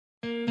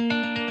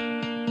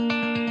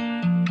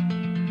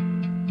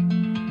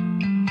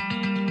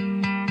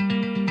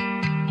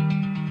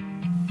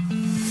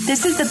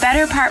This is the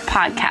Better Part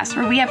podcast,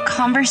 where we have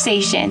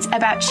conversations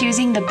about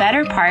choosing the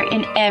better part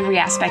in every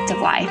aspect of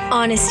life.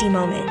 Honesty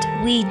moment.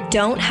 We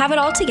don't have it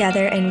all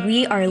together, and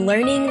we are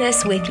learning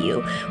this with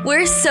you.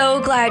 We're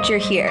so glad you're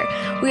here.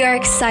 We are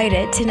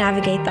excited to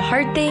navigate the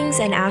hard things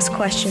and ask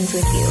questions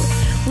with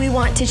you. We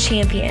want to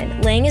champion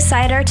laying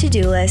aside our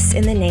to-do lists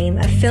in the name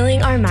of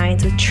filling our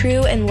minds with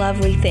true and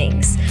lovely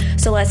things.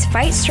 So let's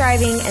fight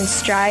striving and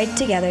stride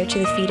together to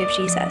the feet of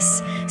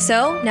Jesus.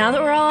 So now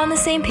that we're all on the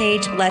same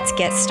page, let's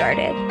get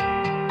started.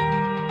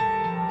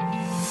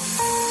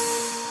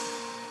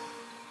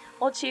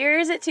 Well,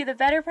 cheers to the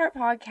Better Part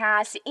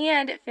podcast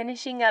and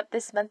finishing up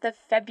this month of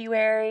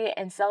February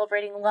and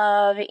celebrating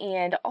love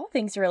and all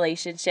things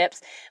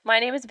relationships. My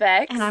name is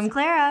Bex. And I'm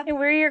Claira. And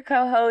we're your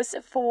co-hosts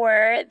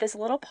for this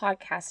little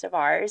podcast of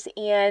ours.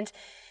 And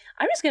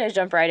I'm just going to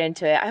jump right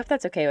into it. I hope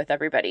that's okay with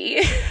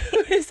everybody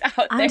who's out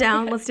there. I'm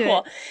down. Let's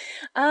do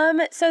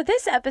it. So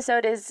this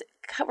episode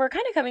we're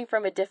kind of coming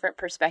from a different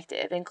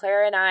perspective. And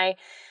Claira and I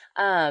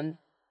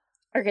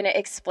are going to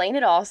explain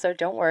it all, so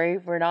don't worry,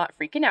 we're not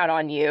freaking out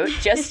on you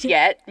just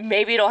yet.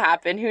 Maybe it'll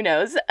happen, who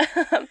knows?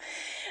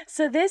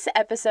 So this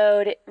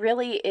episode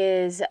really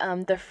is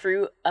the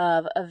fruit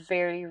of a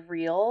very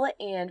real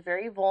and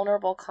very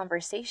vulnerable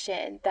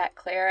conversation that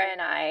Claira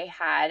and I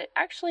had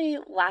actually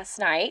last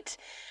night,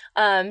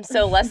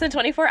 so less than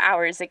 24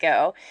 hours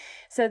ago.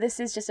 So this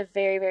is just a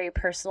very, very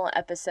personal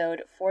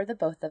episode for the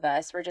both of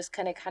us. We're just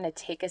going to kind of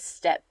take a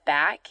step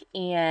back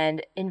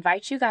and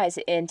invite you guys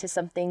into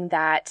something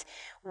that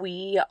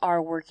we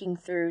are working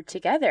through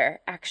together,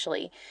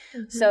 actually.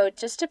 Mm-hmm. So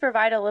just to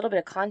provide a little bit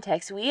of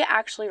context, we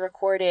actually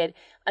recorded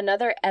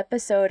another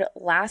episode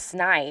last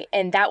night,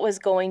 and that was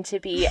going to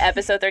be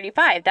episode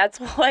 35. That's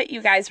what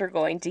you guys were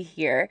going to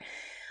hear.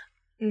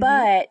 Mm-hmm.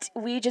 But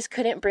we just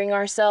couldn't bring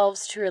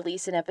ourselves to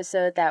release an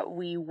episode that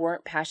we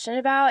weren't passionate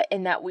about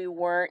and that we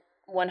weren't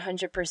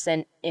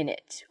 100% in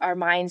it. Our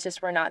minds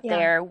just were not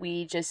there.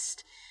 We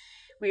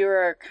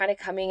were kind of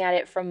coming at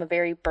it from a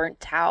very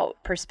burnt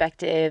out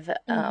perspective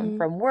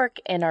from work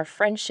and our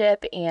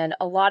friendship and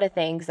a lot of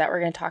things that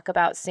we're going to talk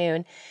about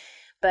soon.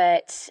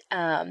 But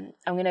I'm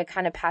going to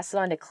kind of pass it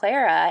on to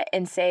Claira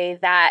and say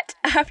that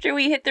after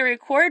we hit the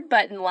record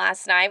button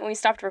last night, when we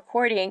stopped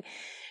recording,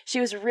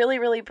 she was really,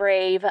 really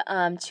brave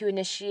to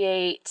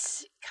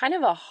initiate kind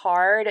of a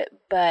hard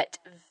but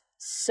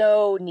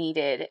so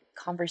needed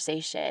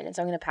conversation. And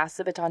so I'm going to pass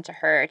the baton to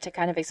her to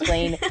kind of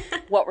explain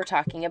what we're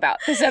talking about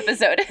this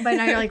episode. By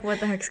now you're like,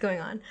 what the heck's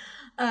going on?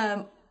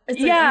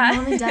 It's like, are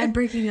mom and dad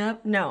breaking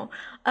up? No,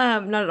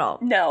 not at all.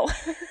 No.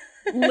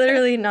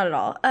 Literally not at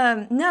all.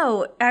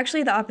 No,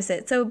 actually the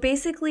opposite. So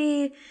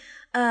basically,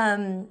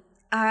 I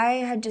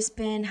had just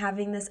been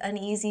having this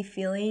uneasy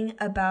feeling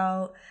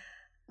about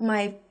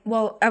I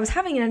was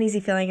having an uneasy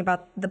feeling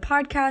about the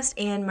podcast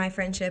and my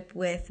friendship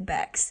with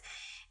Bex.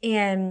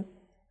 And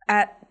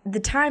at the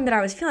time that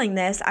I was feeling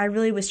this, I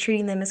really was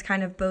treating them as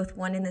kind of both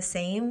one and the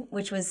same,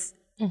 which was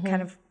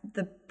kind of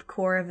the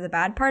core of the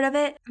bad part of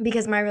it,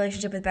 because my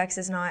relationship with Bex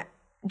is not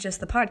just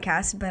the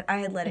podcast, but I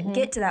had let it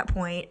get to that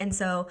point. And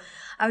so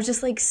I was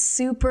just like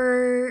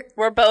super...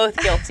 We're both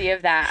guilty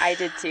of that. I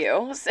did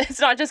too. It's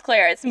not just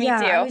Claire, it's me too.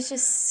 I was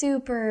just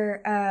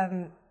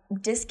super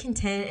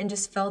discontent and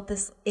just felt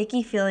this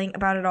icky feeling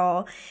about it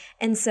all.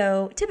 And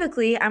so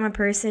typically I'm a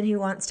person who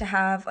wants to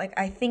have, like,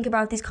 I think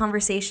about these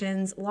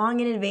conversations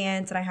long in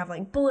advance and I have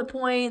like bullet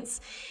points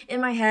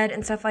in my head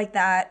and stuff like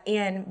that.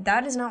 And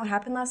that is not what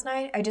happened last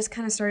night. I just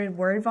kind of started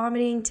word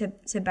vomiting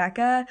to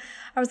Becca.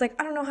 I was like,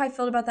 I don't know how I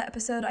felt about that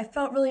episode. I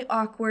felt really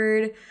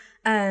awkward.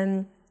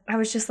 I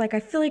was just like,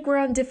 I feel like we're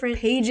on different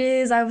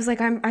pages. I was like,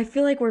 I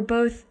feel like we're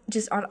both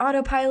just on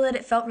autopilot.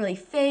 It felt really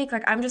fake.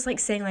 Like, I'm just like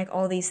saying like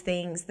all these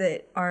things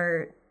that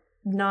are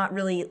not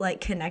really like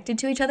connected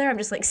to each other. I'm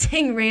just like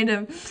saying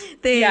random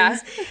things. Yeah.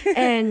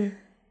 And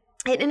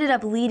it ended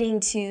up leading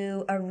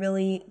to a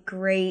really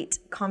great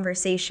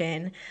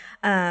conversation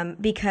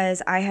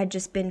because I had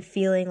just been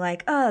feeling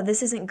like, oh,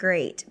 this isn't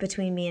great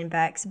between me and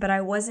Bex. But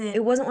it wasn't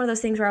one of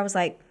those things where I was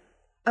like,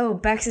 oh,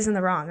 Bex is in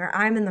the wrong, or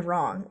I'm in the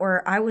wrong,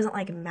 or I wasn't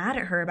like mad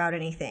at her about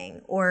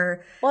anything,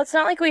 or... Well, it's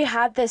not like we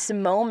had this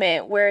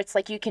moment where it's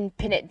like you can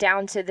pin it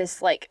down to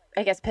this like,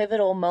 I guess,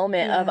 pivotal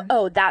moment of,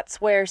 oh, that's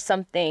where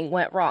something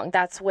went wrong.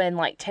 That's when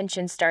like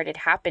tension started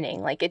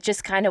happening. Like it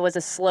just kind of was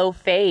a slow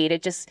fade.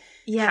 It just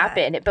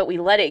happened, but we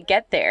let it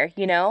get there,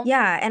 you know?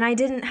 Yeah, and I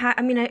didn't have,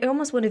 it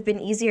almost would have been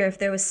easier if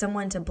there was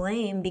someone to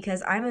blame,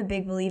 because I'm a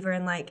big believer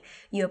in like,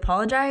 you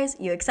apologize,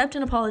 you accept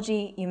an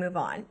apology, you move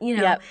on, you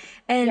know? Yep.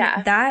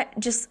 And that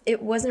just,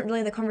 it wasn't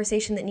really the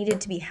conversation that needed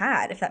to be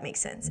had, if that makes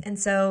sense. And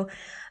so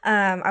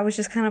I was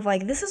just kind of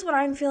like, this is what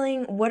I'm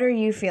feeling. What are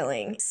you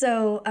feeling?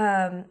 So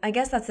I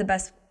guess that's the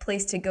best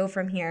place to go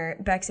from here.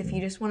 Bex, if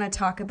you just want to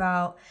talk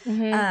about,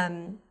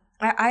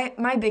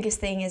 my biggest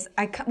thing is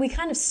we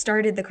kind of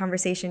started the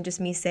conversation just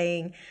me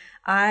saying,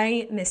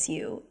 I miss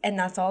you. And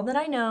that's all that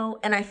I know.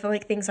 And I feel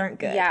like things aren't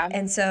good. Yeah.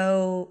 And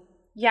so.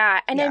 Yeah.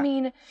 And I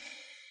mean,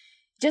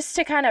 just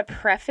to kind of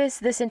preface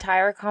this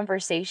entire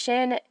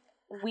conversation,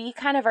 we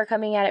kind of are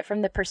coming at it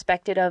from the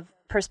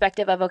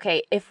perspective of,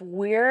 okay, if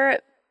we're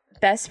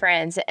best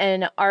friends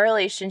and our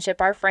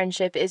relationship, our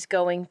friendship is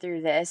going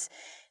through this,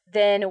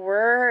 then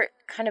we're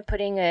kind of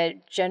putting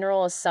a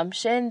general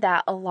assumption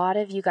that a lot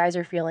of you guys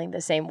are feeling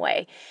the same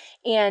way.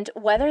 And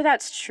whether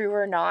that's true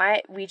or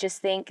not, we just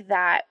think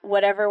that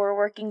whatever we're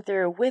working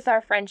through with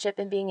our friendship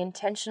and being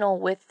intentional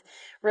with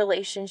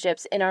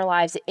relationships in our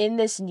lives in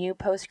this new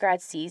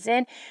post-grad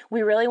season,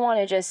 we really want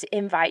to just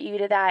invite you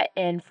to that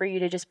and for you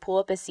to just pull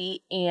up a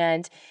seat.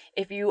 And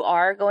if you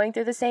are going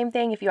through the same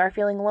thing, if you are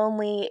feeling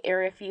lonely,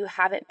 or if you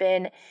haven't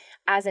been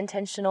as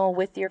intentional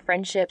with your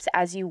friendships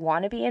as you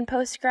want to be in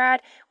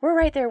post-grad, we're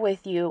right there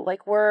with you.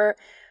 Like, we're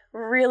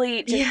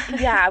really just,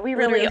 we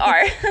really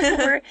are.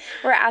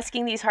 we're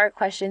asking these hard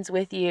questions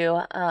with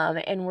you,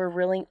 and we're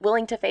really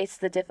willing to face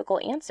the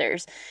difficult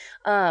answers.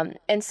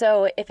 And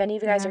so if any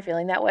of you guys are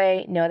feeling that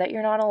way, know that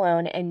you're not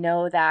alone, and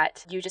know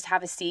that you just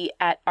have a seat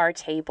at our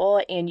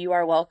table and you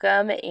are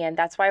welcome. And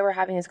that's why we're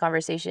having this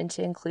conversation,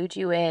 to include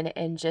you in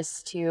and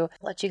just to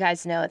let you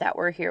guys know that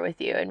we're here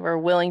with you and we're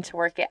willing to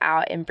work it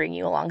out and bring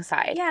you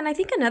alongside. Yeah, and I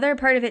think another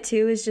part of it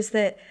too is just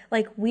that,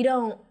 like,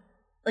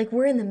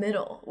 we're in the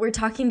middle. We're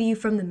talking to you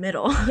from the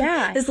middle.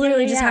 Yeah. This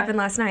literally just happened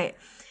last night.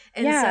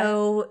 And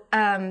so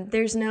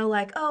there's no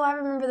like, oh, I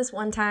remember this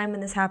one time when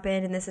this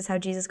happened and this is how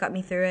Jesus got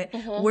me through it.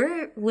 Mm-hmm.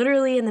 We're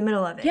literally in the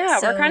middle of it. Yeah,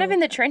 we're kind of in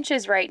the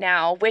trenches right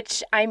now,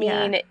 which, I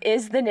mean,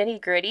 is the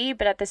nitty gritty,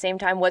 but at the same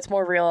time, what's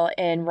more real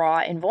and raw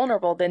and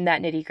vulnerable than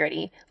that nitty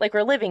gritty? Like,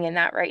 we're living in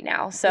that right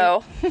now.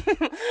 So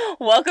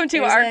welcome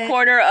to our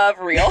corner of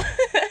real.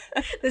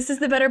 This is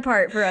the better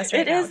part for us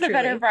right now. It is the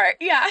better part.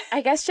 Yeah.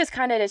 I guess just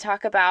kind of to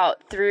talk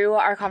about through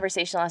our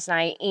conversation last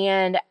night,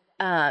 and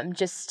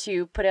just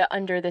to put it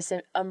under this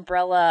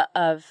umbrella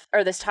of,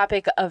 or this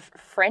topic of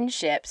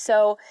friendship.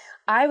 So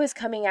I was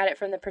coming at it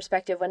from the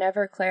perspective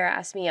whenever Claira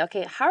asked me,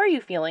 okay, how are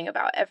you feeling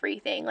about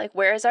everything? Like,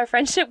 where is our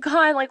friendship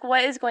gone? Like,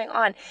 what is going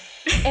on?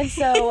 And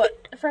so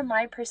from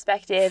my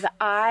perspective,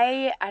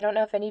 I don't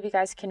know if any of you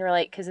guys can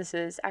relate, because this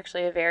is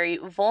actually a very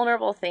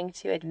vulnerable thing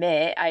to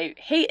admit. I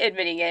hate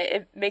admitting it.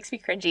 It makes me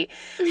cringy.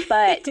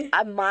 But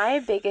my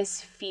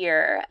biggest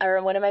fear,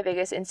 or one of my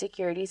biggest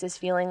insecurities, is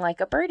feeling like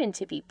a burden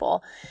to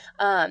people.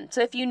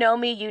 So if you know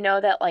me, you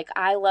know that, like,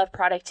 I love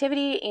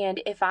productivity, and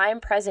if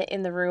I'm present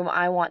in the room,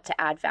 I want to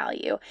add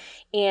value.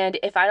 And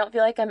if I don't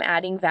feel like I'm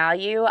adding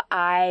value,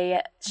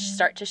 I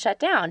start to shut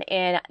down,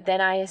 and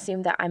then I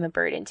assume that I'm a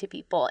burden to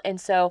people.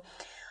 And so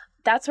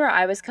that's where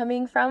I was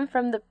coming from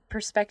the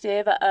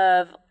perspective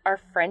of our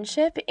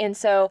friendship. And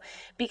so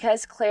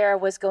because Claira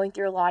was going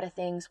through a lot of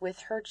things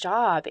with her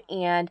job,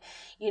 and,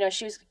 you know,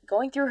 she was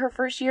going through her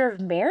first year of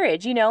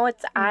marriage, you know,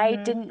 I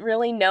didn't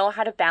really know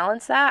how to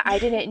balance that. I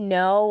didn't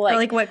know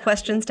like what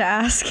questions to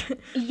ask.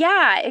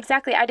 Yeah,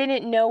 exactly. I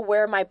didn't know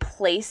where my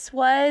place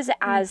was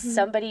as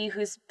somebody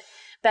who's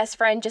best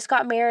friend just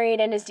got married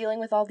and is dealing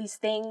with all these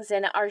things,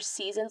 and our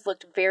seasons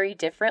looked very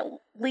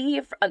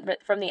differently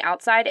from the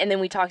outside. And then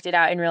we talked it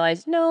out and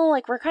realized, no,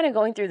 like, we're kind of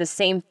going through the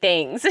same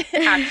things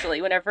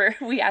actually whenever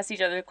we asked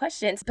each other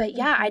questions. But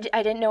yeah, I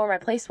didn't know where my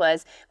place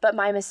was. But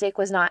my mistake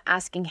was not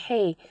asking,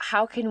 hey,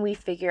 how can we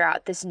figure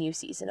out this new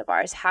season of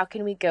ours? How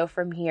can we go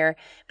from here?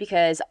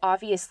 Because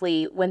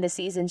obviously when the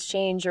seasons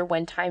change, or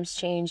when times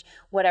change,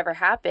 whatever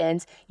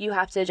happens, you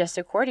have to adjust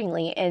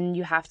accordingly, and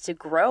you have to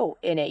grow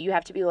in it. You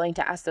have to be willing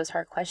to ask those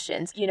hard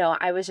questions. You know,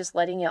 I was just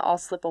letting it all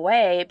slip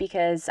away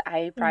because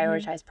I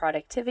prioritize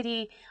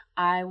productivity.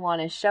 I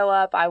want to show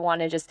up. I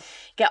want to just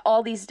get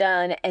all these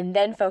done and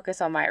then focus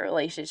on my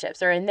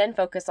relationships, and then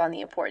focus on the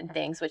important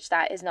things, which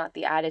that is not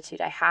the attitude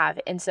I have.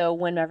 And so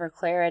whenever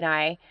Claira and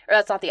I, or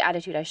that's not the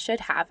attitude I should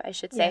have, I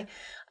should say.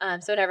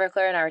 So whenever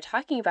Claira and I were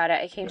talking about it,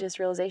 I came to this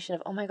realization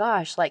of, oh my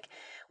gosh, like,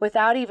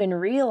 without even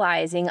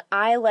realizing,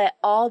 I let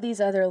all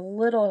these other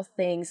little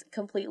things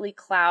completely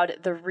cloud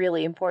the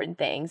really important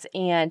things.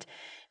 And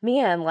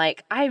man,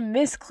 like, I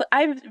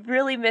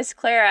really miss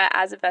Claira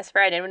as a best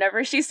friend. And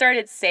whenever she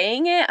started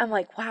saying it, I'm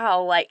like,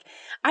 wow, like,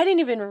 I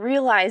didn't even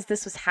realize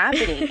this was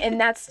happening. And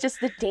that's just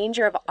the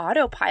danger of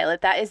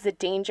autopilot. That is the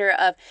danger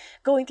of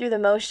going through the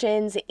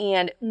motions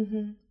and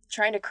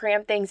trying to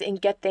cram things and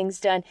get things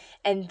done.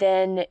 And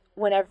then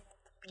whenever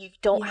you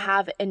don't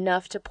have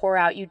enough to pour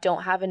out, you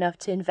don't have enough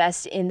to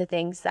invest in the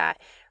things that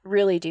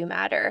really do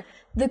matter.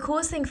 The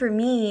coolest thing for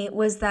me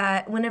was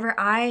that whenever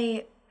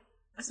I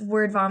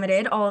word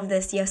vomited all of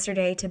this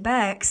yesterday to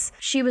Bex,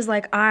 she was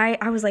like, I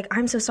was like,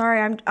 I'm so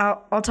sorry.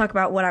 I'll talk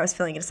about what I was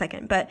feeling in a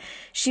second, but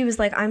she was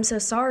like, I'm so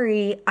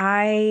sorry.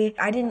 I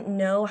didn't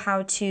know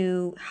how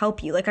to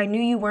help you. Like, I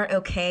knew you weren't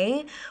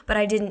okay, but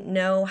I didn't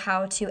know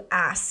how to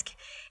ask.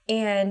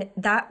 And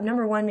that,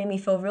 number one, made me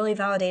feel really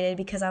validated,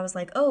 because I was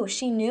like, oh,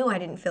 she knew I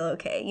didn't feel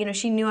okay. You know,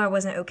 she knew I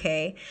wasn't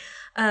okay.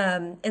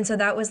 And so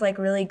that was, like,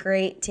 really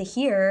great to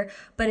hear.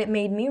 But it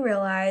made me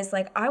realize,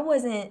 like, I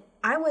wasn't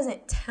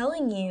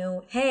telling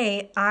you,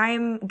 hey,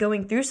 I'm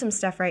going through some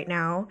stuff right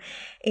now.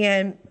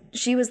 And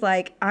she was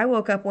like, I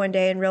woke up one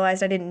day and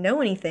realized I didn't know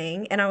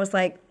anything. And I was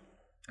like,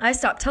 I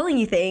stopped telling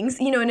you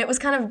things, you know, and it was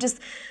kind of just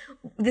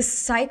this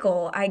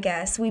cycle, I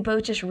guess. We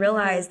both just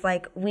realized,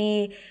 like,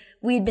 we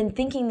we'd been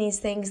thinking these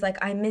things like,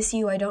 I miss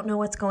you, I don't know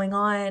what's going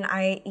on,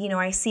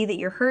 I see that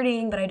you're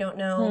hurting, but I don't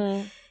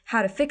know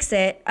how to fix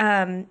it.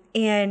 And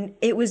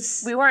it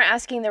was... We weren't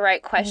asking the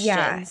right questions.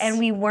 Yeah, and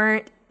we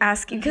weren't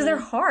asking, because they're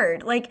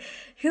hard. Like,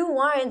 who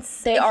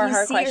wants... If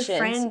you see your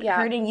friend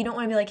hurting, you don't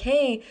want to be like,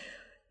 hey,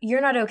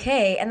 you're not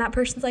okay. And that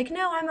person's like,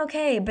 no, I'm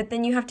okay. But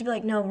then you have to be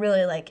like, no,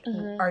 really, like,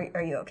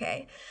 are you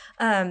okay?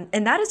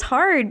 And that is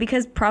hard,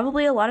 because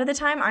probably a lot of the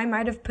time I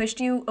might have pushed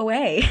you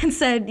away and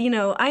said,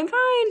 I'm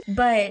fine.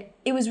 But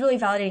it was really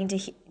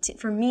validating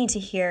for me to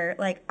hear,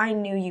 like, I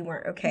knew you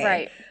weren't okay.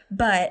 Right.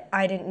 But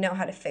I didn't know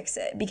how to fix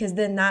it, because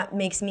then that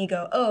makes me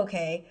go, oh,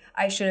 okay,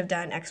 I should have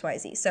done X, Y,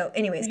 Z. So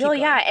anyways, keep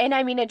going. Yeah. And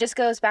I mean, it just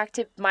goes back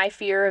to my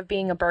fear of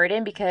being a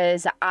burden,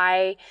 because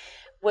I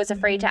was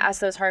afraid to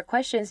ask those hard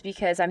questions,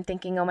 because I'm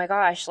thinking, oh my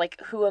gosh, like,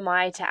 who am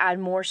I to add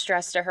more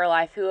stress to her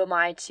life? Who am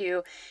I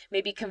to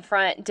maybe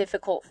confront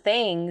difficult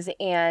things?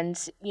 And,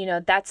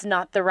 that's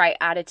not the right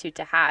attitude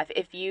to have.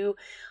 If you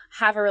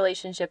have a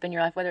relationship in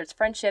your life, whether it's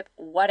friendship,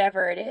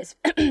 whatever it is,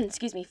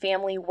 excuse me,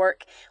 family,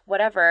 work,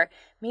 whatever,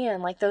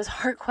 man, like, those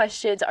hard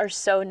questions are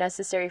so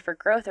necessary for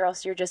growth, or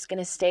else you're just going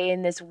to stay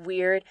in this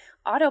weird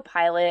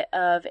autopilot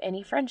of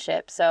any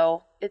friendship.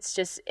 So it's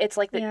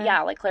like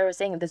like Claire was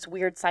saying, this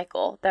weird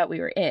cycle that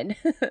we were in.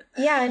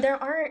 Yeah, and there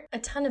aren't a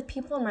ton of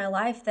people in my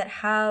life that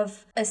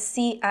have a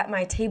seat at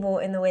my table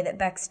in the way that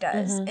Bex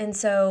does. And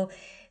so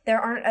there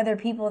aren't other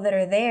people that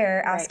are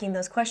there asking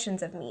those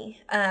questions of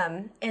me.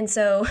 And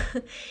so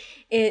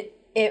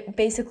it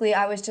basically,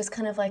 I was just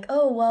kind of like,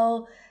 oh,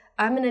 well,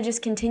 I'm going to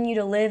just continue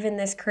to live in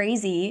this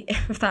crazy,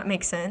 if that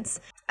makes sense,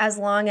 as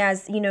long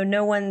as,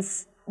 no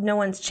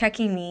one's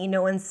checking me,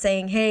 no one's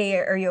saying, hey,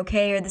 are you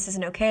okay? Or this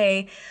isn't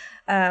okay.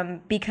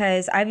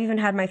 Because I've even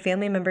had my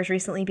family members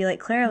recently be like,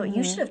 Claire,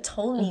 you should have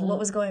told me what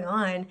was going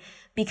on,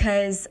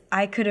 because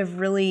I could have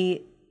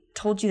really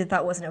told you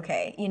that wasn't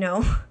okay,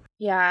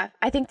 Yeah,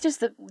 I think just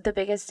the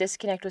biggest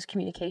disconnect was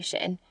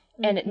communication,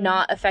 and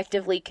not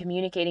effectively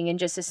communicating, and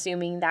just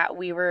assuming that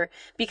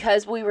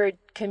because we were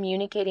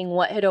communicating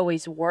what had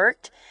always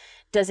worked,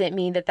 doesn't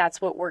mean that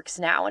that's what works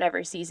now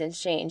whenever seasons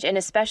change. And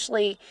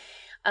especially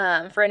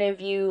for any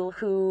of you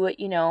who,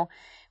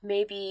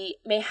 maybe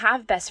may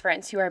have best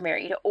friends who are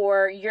married,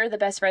 or you're the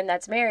best friend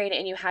that's married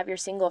and you have your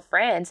single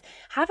friends,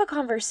 have a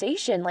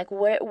conversation. Like,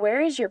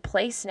 where is your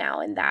place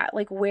now in that?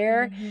 Like,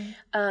 where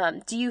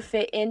do you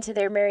fit into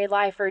their married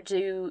life, or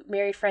do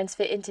married friends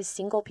fit into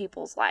single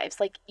people's lives?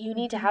 Like, you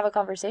need to have a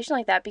conversation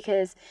like that,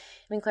 because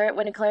when Claire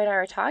and I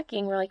were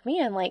talking, we're like,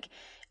 man, like,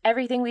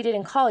 everything we did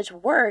in college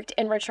worked,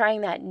 and we're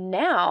trying that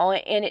now,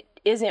 and it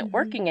isn't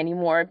working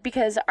anymore,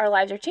 because our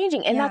lives are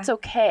changing, and that's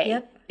okay.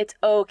 Yep. It's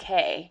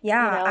okay.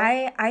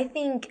 Yeah, I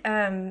think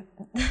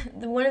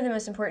one of the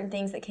most important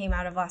things that came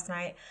out of last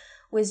night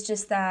was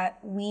just that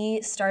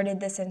we started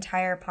this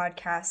entire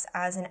podcast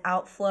as an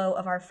outflow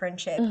of our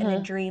friendship and a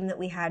dream that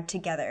we had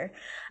together.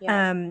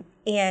 Yeah.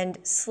 And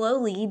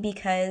slowly,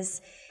 because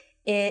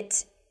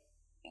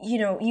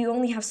you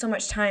only have so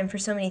much time for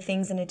so many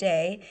things in a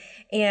day,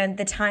 and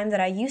the time that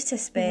I used to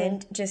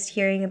spend just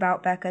hearing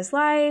about Becca's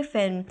life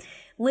and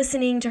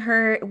listening to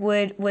her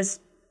was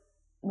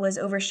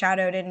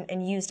overshadowed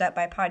and used up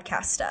by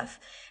podcast stuff.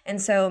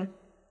 And so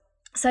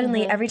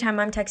suddenly every time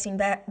I'm texting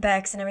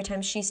Bex and every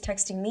time she's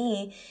texting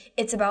me,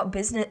 it's about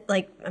business.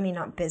 Like, I mean,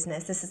 not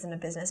business, this isn't a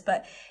business,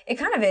 but it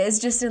kind of is,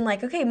 just in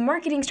like, okay,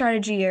 marketing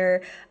strategy,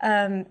 or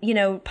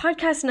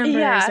podcast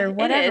numbers, or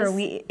whatever.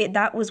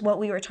 That was what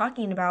we were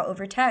talking about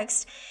over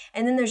text.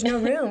 And then there's no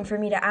room for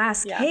me to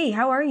ask, hey,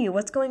 how are you?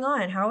 What's going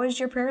on? How is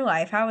your prayer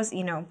life? How is,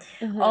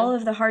 all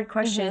of the hard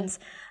questions.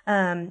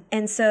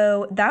 And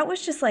so that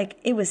was just like,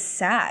 it was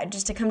sad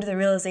just to come to the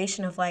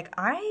realization of like,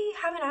 I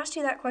haven't asked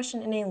you that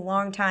question in a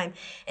long time.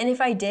 And if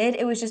I did,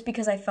 it was just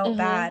because I felt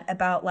bad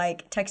about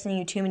like texting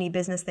you too many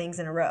business things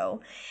in a row.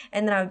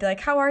 And then I would be like,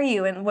 how are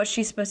you? And what's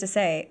she supposed to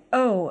say?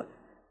 Oh,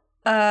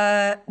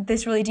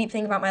 this really deep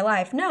thing about my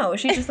life. No,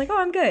 she's just like, oh,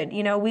 I'm good.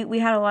 We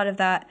had a lot of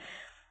that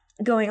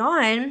going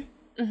on.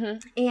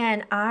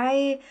 And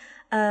I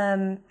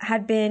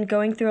had been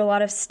going through a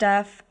lot of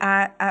stuff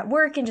at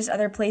work and just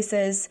other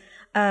places,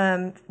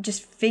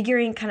 just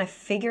figuring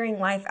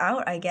life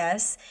out, I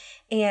guess.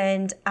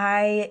 And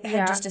I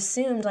had just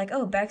assumed like,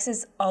 oh, Bex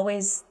has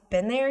always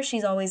been there.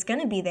 She's always going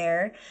to be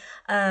there.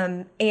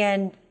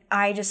 And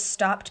I just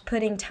stopped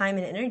putting time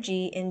and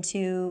energy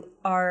into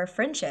our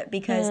friendship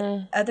because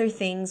other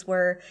things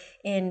were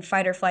in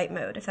fight or flight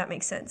mode, if that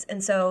makes sense.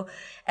 And so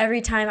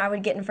every time I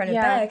would get in front of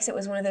Bex, it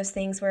was one of those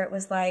things where it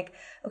was like,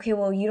 okay,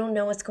 well, you don't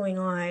know what's going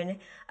on.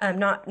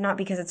 Not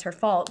because it's her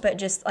fault, but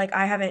just like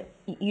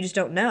you just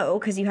don't know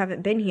because you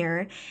haven't been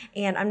here.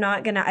 And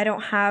I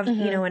don't have,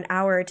 an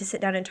hour to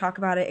sit down and talk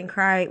about it and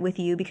cry with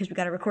you because we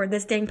got to record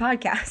this dang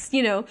podcast,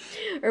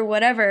 or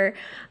whatever.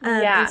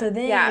 And so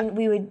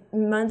then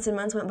months and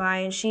months went by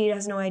and she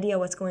has no idea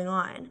what's going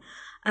on.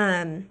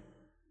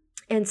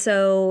 And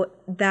so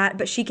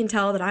but she can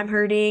tell that I'm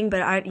hurting,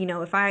 but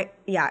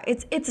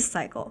it's a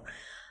cycle.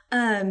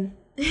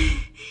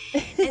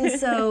 And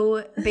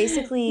so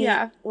basically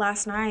Yeah.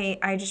 last night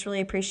I just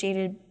really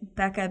appreciated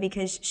Becca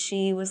because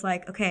she was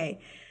like, okay,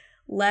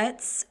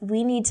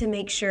 we need to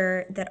make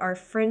sure that our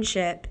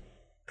friendship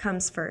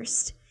comes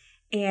first.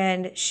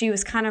 And she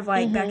was kind of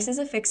like, Bex is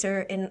a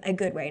fixer in a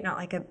good way,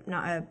 not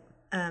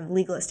a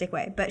legalistic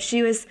way, but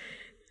she was.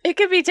 It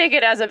could be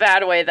taken as a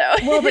bad way though.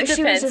 Well, but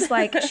she was just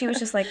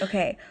like,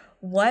 okay,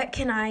 what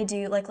can I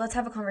do? Like, let's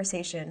have a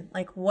conversation.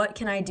 Like, what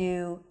can I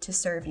do to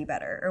serve you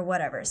better or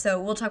whatever?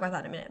 So we'll talk about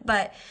that in a minute.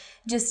 But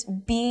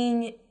just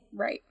being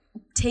right.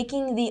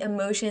 Taking the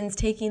emotions,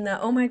 taking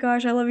the, oh my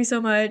gosh, I love you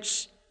so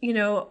much. You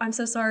know, I'm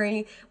so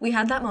sorry. We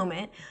had that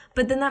moment,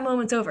 but then that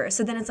moment's over.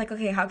 So then it's like,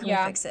 okay, how can we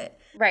fix it?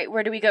 Right.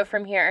 Where do we go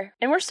from here?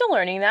 And we're still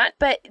learning that.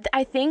 But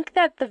I think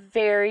that the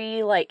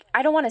very, like,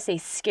 I don't want to say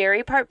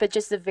scary part, but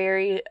just the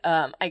very,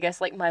 I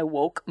guess, like my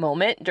woke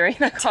moment during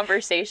that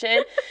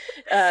conversation,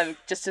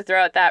 just to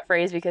throw out that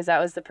phrase because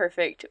that's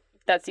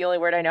the only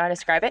word I know how to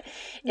describe it,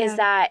 is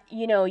that,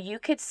 you know, you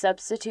could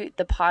substitute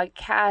the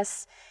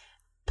podcast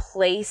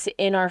place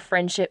in our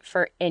friendship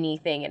for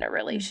anything in a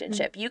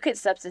relationship. You could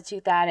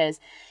substitute that as,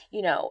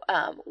 you know,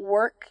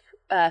 work,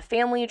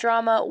 family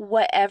drama,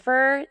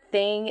 whatever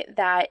thing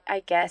that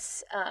I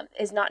guess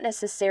is not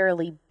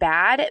necessarily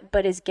bad,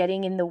 but is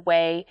getting in the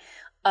way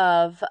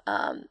of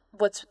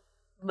what's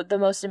the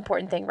most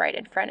important thing right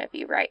in front of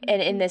you, right?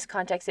 And in this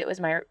context, it was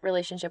my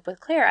relationship with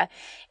Claira.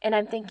 And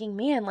I'm thinking,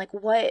 man, like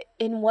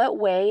in what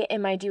way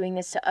am I doing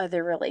this to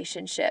other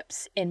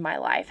relationships in my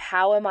life?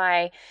 How am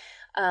I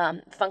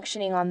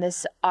functioning on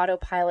this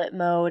autopilot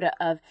mode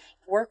of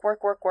work,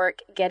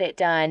 get it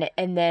done,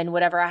 and then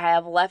whatever I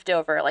have left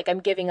over, like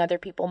I'm giving other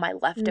people my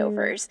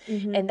leftovers.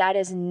 And that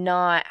is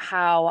not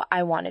how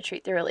I want to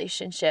treat the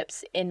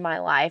relationships in my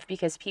life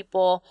because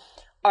people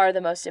are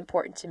the most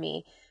important to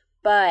me.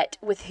 But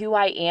with who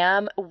I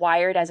am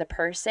wired as a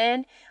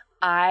person,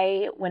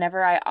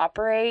 whenever I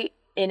operate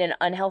in an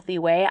unhealthy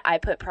way, I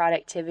put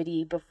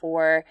productivity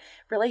before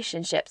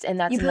relationships, and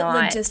that's you put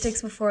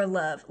logistics before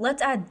love.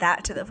 Let's add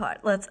that to the pod.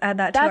 Let's add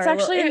that to our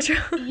little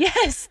intro.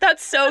 Yes,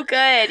 that's so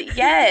good.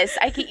 Yes,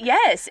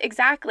 yes,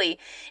 exactly.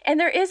 And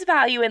there is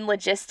value in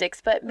logistics,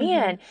 but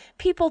man,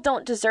 people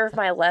don't deserve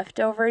my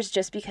leftovers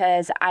just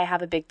because I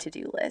have a big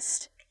to-do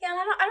list. Yeah, and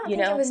I don't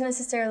think it was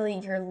necessarily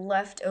your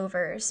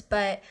leftovers,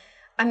 but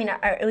I mean,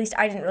 at least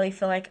I didn't really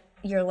feel like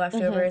your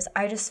leftovers.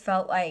 I just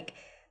felt like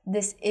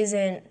this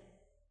isn't.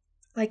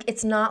 Like,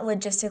 it's not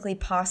logistically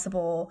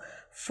possible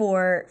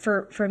for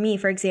me,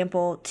 for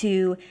example,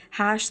 to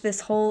hash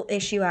this whole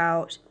issue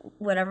out,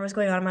 whatever was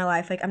going on in my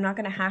life. Like, I'm not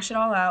going to hash it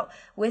all out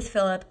with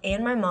Philip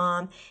and my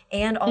mom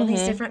and all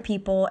these different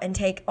people and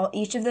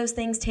each of those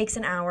things takes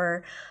an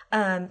hour.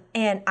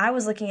 And I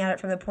was looking at it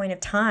from the point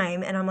of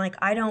time, and I'm like,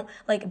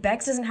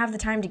 Bex doesn't have the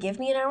time to give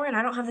me an hour, and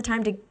I don't have the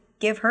time to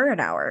give her an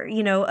hour,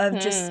 you know, of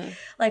just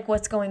like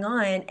what's going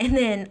on. And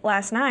then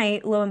last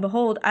night, lo and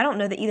behold, I don't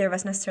know that either of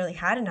us necessarily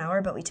had an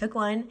hour, but we took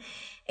one,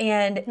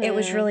 and it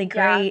was really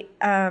great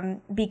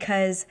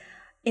because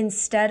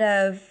instead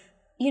of,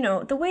 you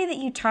know, the way that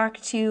you talk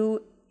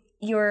to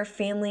your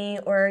family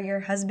or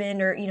your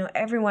husband or, you know,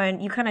 everyone,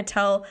 you kind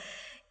of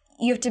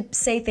you have to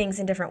say things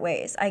in different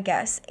ways, I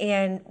guess.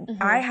 And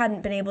I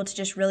hadn't been able to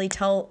just really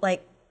tell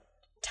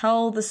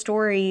the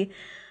story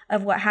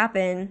of what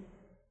happened.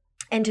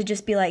 And to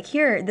just be like,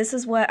 here, this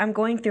is what I'm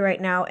going through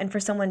right now. And for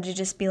someone to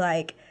just be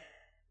like,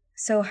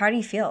 so how do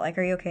you feel? Like,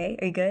 are you okay?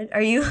 Are you good?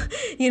 Are you,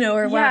 you know,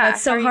 or wow,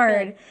 that's so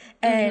hard.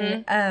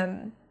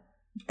 And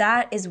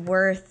that is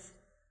worth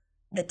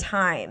the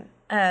time.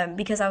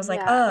 Because I was like,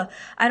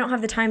 I don't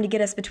have the time to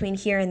get us between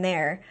here and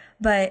there.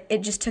 But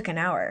it just took an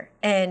hour.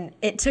 And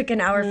it took an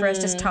hour for us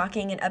just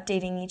talking and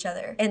updating each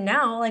other. And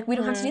now, like, we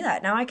don't have to do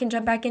that. Now I can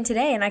jump back in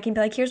today and I can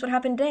be like, here's what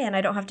happened today. And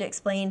I don't have to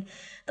explain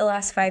the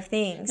last 5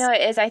 things. No,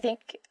 it is. I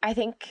think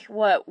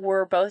what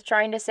we're both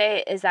trying to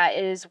say is that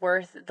it is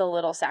worth the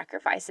little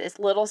sacrifices.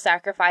 Little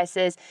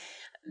sacrifices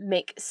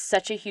make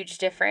such a huge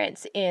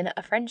difference in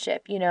a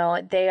friendship. You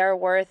know, they are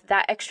worth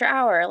that extra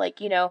hour. Like,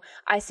 you know,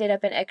 I stayed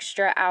up an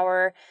extra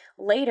hour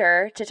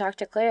later to talk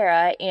to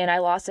Claira and I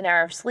lost an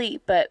hour of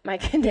sleep, but my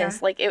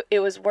goodness, like it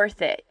was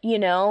worth it. You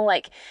know,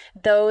 like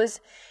those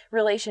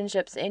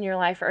relationships in your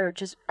life are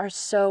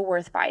so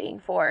worth fighting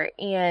for,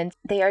 and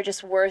they are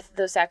just worth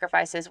those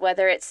sacrifices,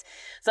 whether it's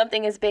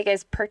something as big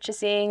as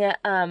purchasing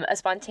a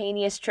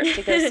spontaneous trip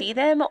to go see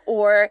them,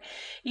 or,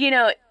 you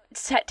know,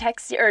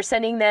 text or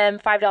sending them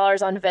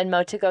 $5 on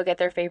Venmo to go get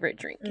their favorite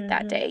drink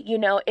that day. You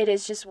know, it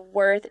is just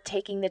worth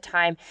taking the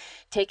time,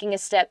 taking a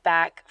step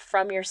back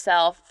from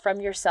yourself,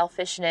 from your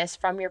selfishness,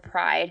 from your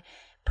pride,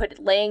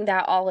 laying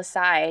that all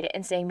aside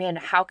and saying, man,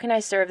 how can I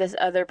serve this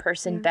other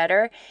person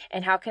better?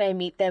 And how can I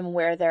meet them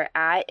where they're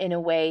at in a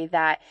way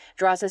that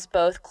draws us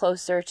both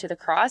closer to the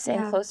cross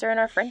and closer in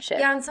our friendship?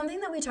 Yeah, and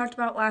something that we talked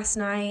about last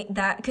night,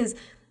 that, because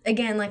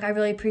again, like, I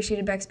really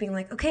appreciated Bex being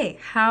like, okay,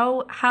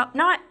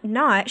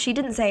 she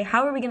didn't say,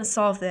 how are we going to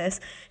solve this?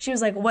 She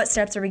was like, what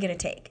steps are we going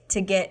to take to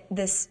get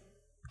this,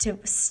 to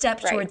step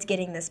towards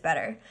getting this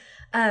better?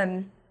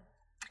 And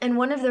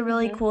one of the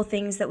really cool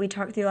things that we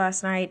talked through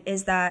last night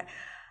is that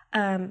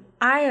I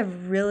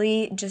have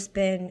really just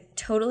been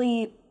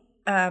totally,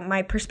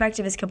 my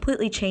perspective has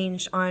completely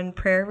changed on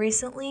prayer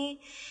recently.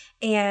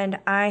 And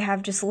I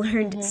have just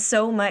learned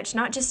so much,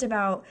 not just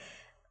about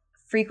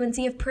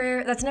frequency of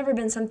prayer. That's never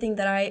been something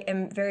that I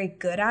am very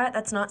good at.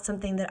 That's not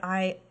something that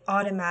I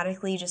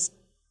automatically just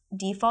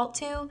default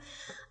to.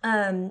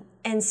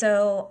 And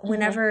so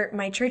whenever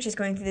my church is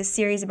going through this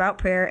series about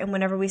prayer, and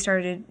whenever we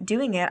started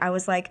doing it, I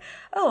was like,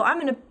 oh, I'm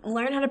going to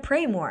learn how to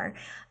pray more.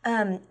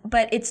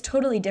 But it's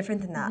totally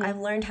different than that. I've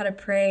learned how to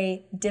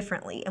pray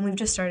differently, and we've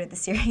just started the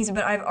series,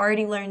 but I've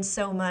already learned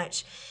so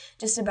much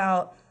just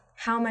about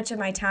how much of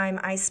my time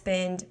I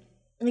spend.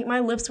 Like, my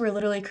lips were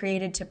literally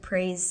created to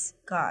praise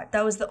God.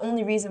 That was the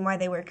only reason why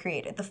they were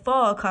created. The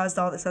fall caused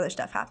all this other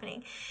stuff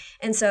happening.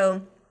 And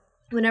so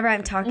whenever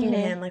I'm talking to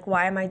him, like,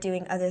 why am I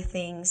doing other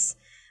things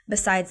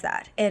besides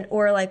that? And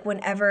or like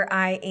whenever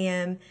I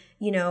am,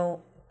 you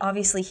know,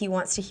 obviously he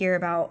wants to hear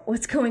about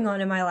what's going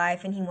on in my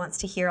life, and he wants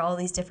to hear all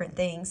these different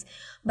things.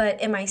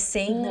 But am I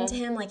saying them to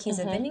him like he's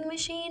a vending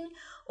machine?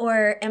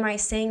 Or am I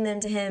saying them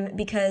to him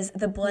because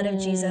the blood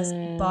of Jesus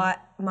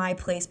bought my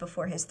place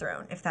before his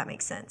throne, if that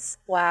makes sense?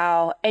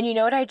 Wow. And you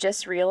know what I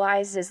just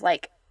realized is,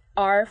 like,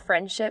 our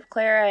friendship,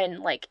 Claira, and,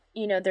 like,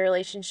 you know, the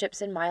relationships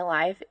in my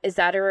life, is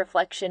that a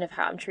reflection of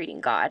how I'm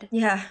treating God?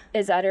 Yeah.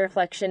 Is that a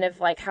reflection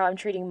of, like, how I'm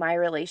treating my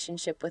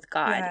relationship with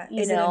God? Yeah.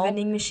 You is know? it a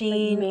vending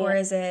machine, or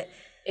is it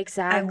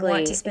I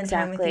want to spend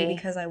time with you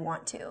because I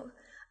want to?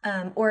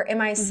 Or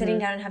am I sitting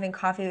down and having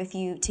coffee with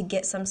you to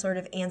get some sort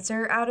of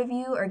answer out of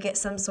you, or get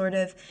some sort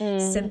of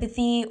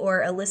sympathy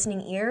or a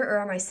listening ear? Or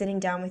am I sitting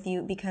down with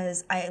you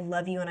because I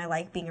love you and I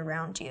like being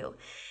around you?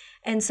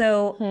 And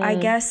so I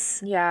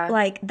guess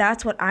like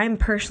that's what I'm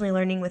personally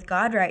learning with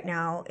God right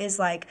now, is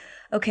like,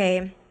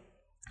 okay,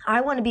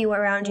 I want to be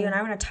around you and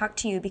I want to talk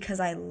to you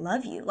because I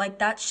love you. Like,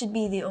 that should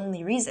be the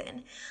only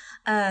reason.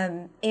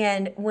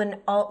 And when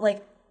all,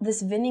 like,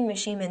 this vending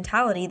machine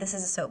mentality, this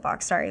is a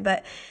soapbox, sorry,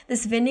 but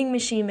this vending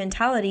machine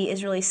mentality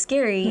is really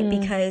scary,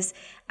 because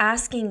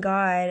asking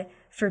God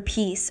for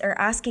peace, or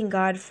asking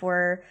God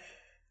for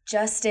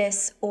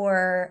justice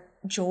or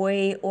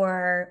joy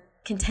or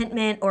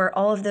contentment or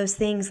all of those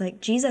things, like,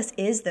 Jesus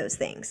is those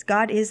things.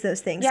 God is those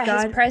things. Yeah,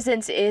 God, his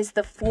presence is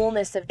the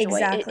fullness of joy.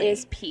 Exactly. It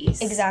is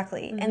peace.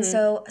 Exactly. And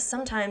so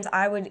sometimes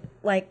I would,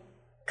 like,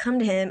 come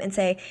to him and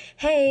say,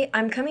 hey,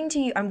 I'm coming to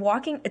you. I'm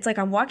walking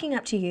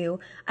up to you.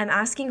 I'm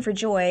asking for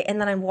joy. And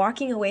then I'm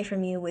walking away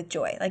from you with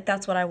joy. Like,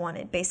 that's what I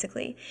wanted,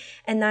 basically.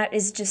 And that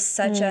is just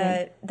such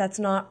that's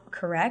not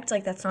correct.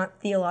 Like, that's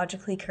not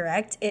theologically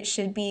correct. It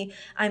should be,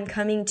 I'm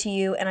coming to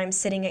you and I'm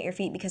sitting at your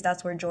feet because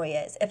that's where joy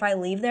is. If I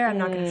leave there, I'm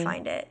not going to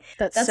find it.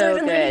 That's so what I've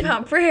been learning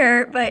about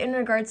prayer. But in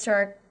regards to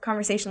our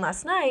conversation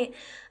last night,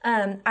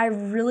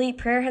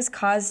 prayer has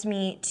caused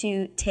me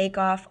to take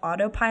off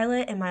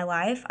autopilot in my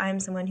life. I'm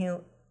someone who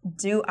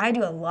I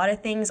do a lot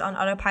of things on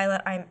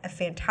autopilot. I'm a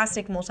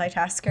fantastic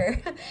multitasker,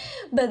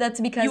 but that's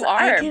because you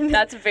are.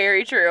 That's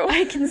very true.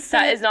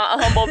 That is not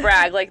a humble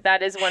brag. Like,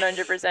 that is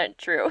 100%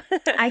 true.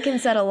 I can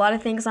set a lot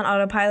of things on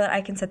autopilot.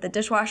 I can set the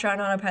dishwasher on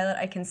autopilot.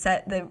 I can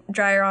set the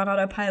dryer on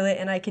autopilot,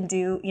 and I can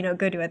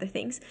go do other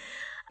things.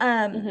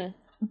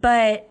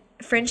 But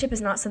friendship is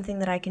not something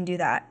that I can do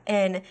that.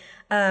 And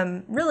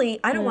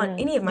really, I don't want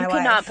any of my life. You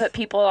cannot put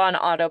people on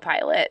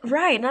autopilot.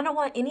 Right. And I don't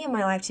want any of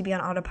my life to be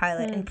on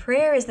autopilot. And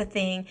prayer is the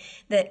thing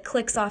that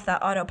clicks off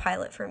that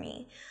autopilot for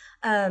me.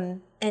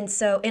 And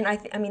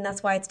I mean,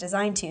 that's why it's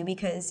designed to,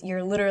 because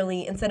you're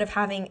literally, instead of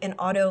having an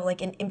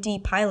empty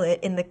pilot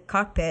in the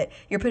cockpit,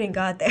 you're putting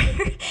God there.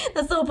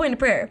 That's the whole point of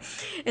prayer.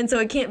 And so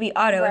it can't be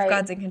auto if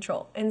God's in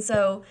control. And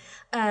so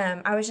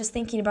I was just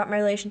thinking about my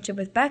relationship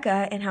with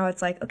Becca, and how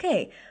it's like,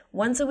 okay,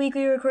 once a week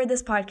we record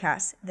this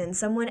podcast, then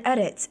someone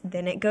edits,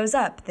 then it goes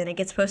up, then it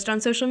gets posted on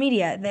social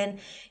media, then,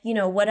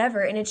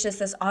 whatever. And it's just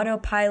this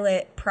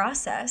autopilot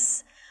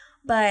process.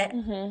 But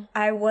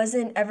I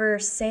wasn't ever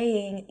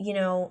saying,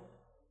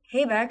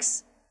 hey,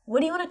 Bex,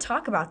 what do you want to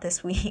talk about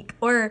this week?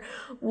 Or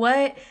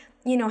what,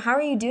 how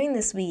are you doing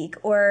this week?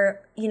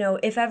 Or,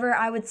 if ever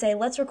I would say,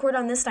 let's record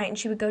on this night, and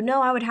she would go,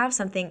 no, I would have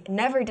something.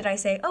 Never did I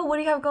say, oh, what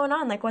do you have going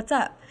on? Like, what's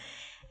up?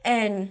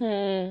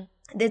 And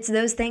it's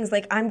those things,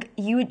 like,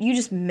 you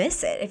just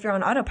miss it if you're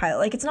on autopilot.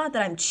 Like, it's not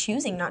that I'm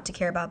choosing not to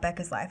care about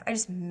Becca's life. I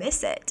just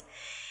miss it.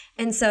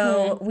 And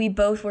so we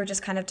both were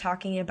just kind of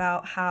talking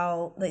about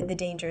how, like, the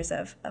dangers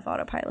of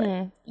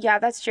autopilot. Yeah,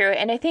 that's true.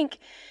 And I think,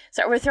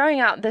 so we're throwing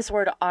out this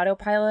word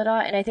autopilot,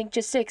 and I think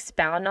just to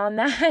expound on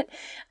that,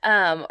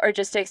 or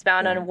just to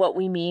expound on what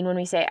we mean when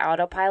we say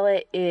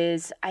autopilot,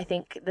 is, I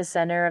think the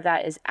center of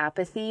that is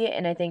apathy.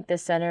 And I think the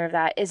center of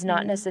that is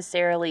not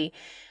necessarily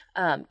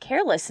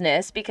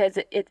carelessness, because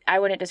I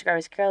wouldn't describe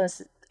it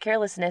as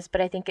carelessness,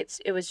 but I think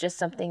it was just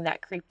something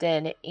that creeped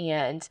in,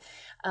 and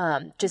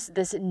just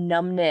this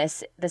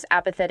numbness, this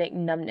apathetic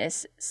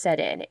numbness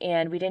set in,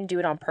 and we didn't do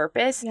it on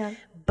purpose,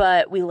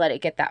 but we let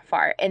it get that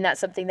far. And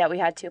that's something that we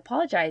had to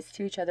apologize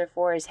to each other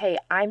for, is, hey,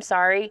 I'm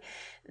sorry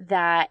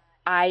that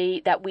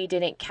we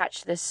didn't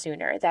catch this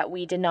sooner, that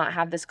we did not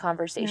have this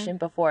conversation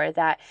before,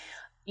 that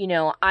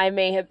I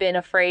may have been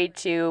afraid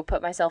to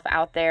put myself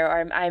out there,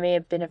 or I may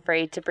have been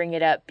afraid to bring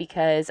it up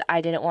because I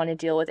didn't want to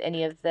deal with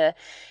any of the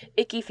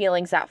icky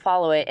feelings that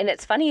follow it. And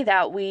it's funny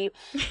that we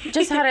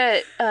just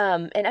had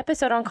an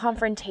episode on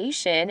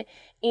confrontation,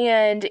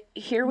 and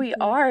here we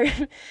are,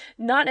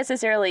 not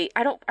necessarily,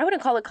 I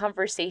wouldn't call it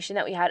conversation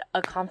that we had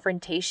a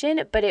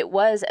confrontation, but it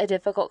was a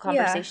difficult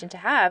conversation to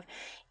have.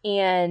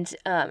 And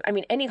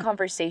any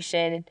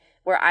conversation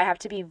where I have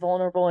to be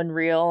vulnerable and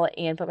real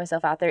and put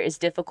myself out there is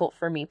difficult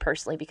for me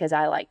personally because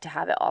I like to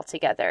have it all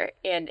together.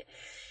 And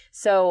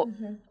so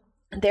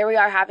there we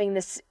are having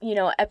this,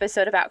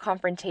 episode about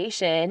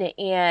confrontation,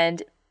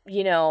 and,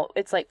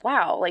 it's like,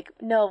 wow, like,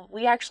 no,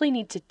 we actually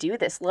need to do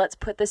this. Let's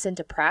put this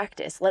into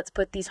practice. Let's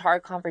put these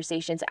hard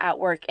conversations at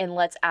work, and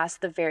let's ask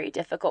the very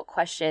difficult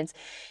questions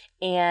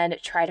and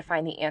try to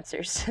find the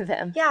answers to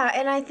them. Yeah,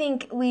 and I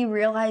think we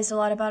realized a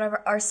lot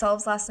about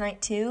ourselves last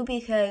night too,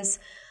 because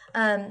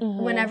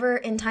whenever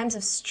in times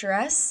of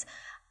stress,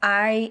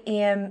 I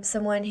am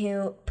someone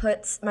who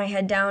puts my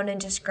head down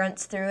and just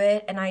grunts through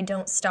it, and I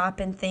don't stop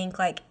and think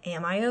like,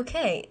 am I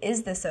okay?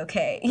 Is this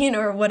okay?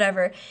 Or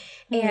whatever.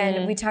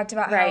 And we talked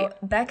about how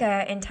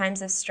Becca in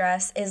times of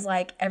stress is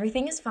like,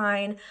 everything is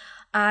fine.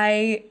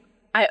 I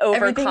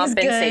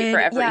overcompensate for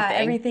everything. Yeah,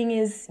 everything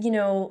is,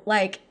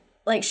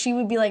 like she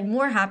would be like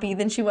more happy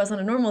than she was on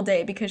a normal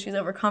day because she's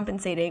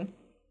overcompensating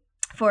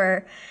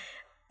for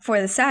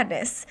the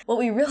sadness. What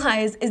we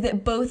realize is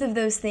that both of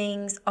those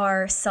things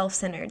are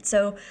self-centered.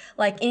 So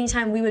like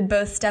anytime we would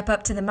both step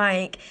up to the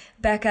mic,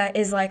 Becca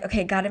is like,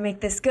 okay, gotta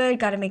make this good,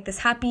 gotta make this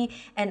happy.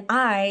 And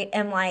I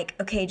am like,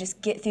 okay,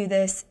 just get through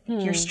this.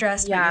 You're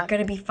stressed, but you're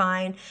gonna be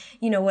fine,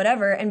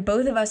 whatever. And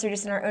both of us are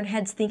just in our own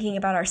heads thinking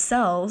about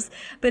ourselves.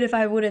 But if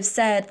I would have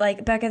said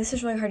like, Becca, this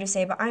is really hard to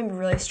say, but I'm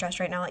really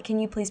stressed right now. Like, can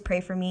you please pray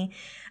for me?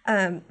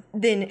 Then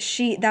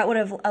that would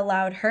have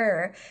allowed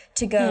her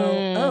to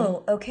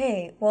go, oh,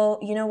 okay, well,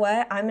 you know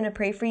what? I'm going to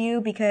pray for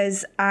you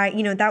because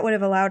that would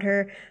have allowed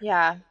her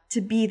to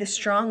be the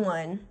strong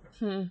one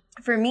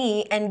for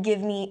me and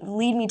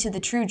lead me to the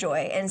true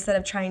joy instead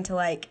of trying to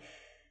like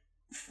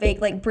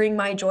fake, like bring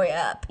my joy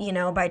up,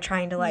 by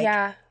trying to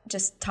like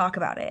just talk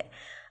about it.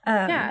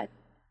 To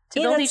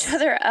build each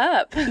other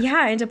up.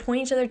 Yeah. And to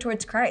point each other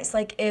towards Christ.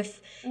 Like if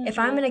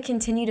I'm going to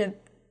continue to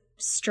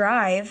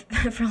strive,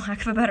 for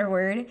lack of a better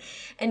word,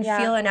 and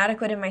feel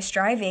inadequate in my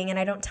striving and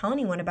I don't tell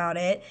anyone about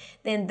it,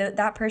 then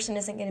that person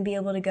isn't going to be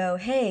able to go,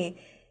 hey,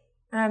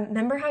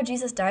 remember how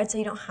Jesus died so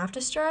you don't have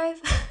to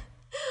strive?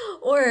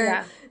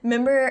 Or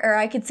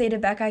I could say to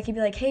Becca, I could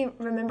be like, hey,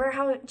 remember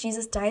how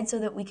Jesus died so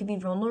that we could be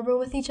vulnerable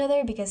with each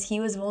other because he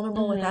was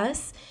vulnerable with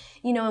us?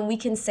 And we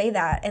can say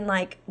that. And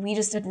like, we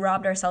just had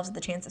robbed ourselves of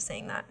the chance of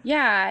saying that.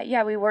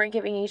 Yeah. We weren't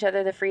giving each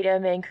other the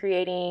freedom and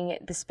creating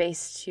the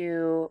space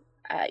to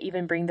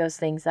even bring those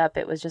things up.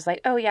 It was just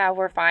like, oh yeah,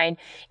 we're fine,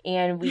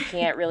 and we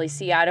can't really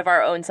see out of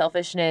our own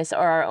selfishness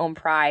or our own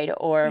pride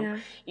or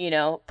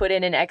put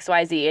in an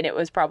XYZ, and it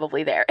was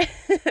probably there.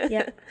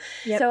 Yep.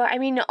 So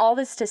all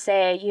this to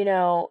say,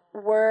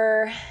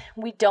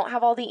 we don't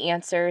have all the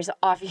answers.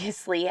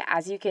 Obviously,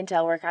 as you can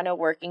tell, we're kind of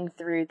working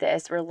through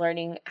this. We're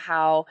learning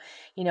how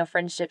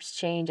friendships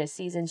change as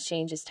seasons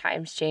change, as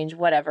times change,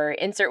 whatever.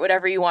 Insert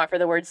whatever you want for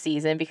the word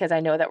season, because I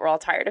know that we're all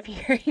tired of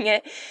hearing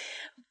it.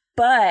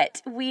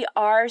 But we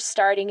are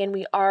starting, and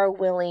we are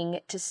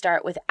willing to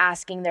start with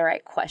asking the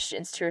right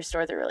questions to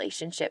restore the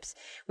relationships.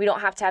 We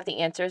don't have to have the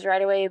answers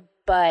right away,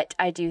 but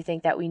I do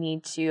think that we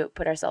need to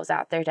put ourselves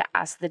out there to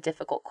ask the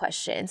difficult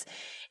questions.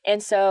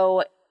 And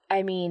so,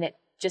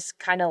 just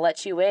kind of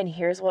let you in.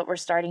 Here's what we're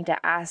starting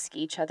to ask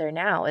each other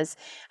now is,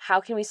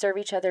 how can we serve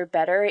each other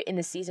better in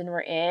the season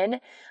we're in?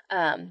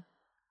 And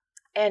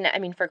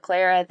for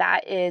Claira,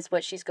 that is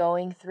what she's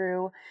going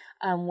through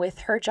with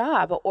her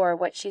job, or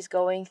what she's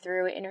going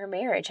through in her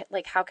marriage.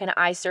 Like, how can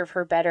I serve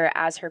her better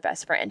as her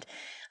best friend?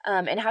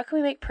 And how can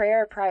we make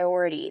prayer a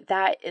priority?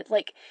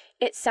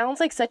 It sounds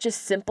like such a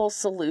simple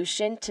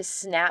solution to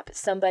snap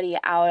somebody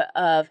out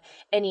of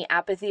any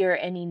apathy or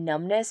any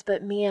numbness,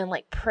 but man,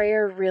 like,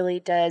 prayer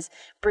really does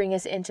bring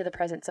us into the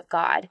presence of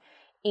God.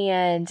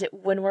 And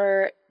when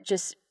we're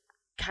just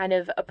kind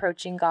of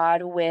approaching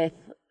God with,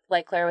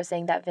 like Claira was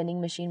saying, that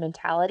vending machine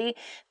mentality,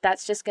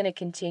 that's just going to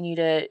continue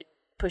to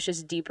push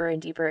us deeper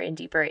and deeper and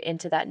deeper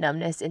into that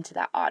numbness, into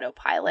that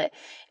autopilot.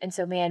 And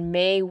so, man,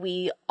 may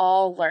we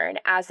all learn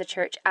as the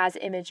church, as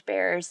image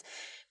bearers,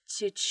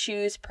 to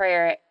choose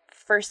prayer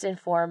first and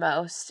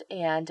foremost,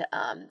 and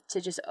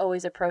to just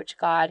always approach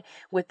God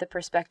with the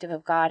perspective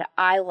of, God,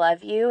 I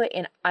love you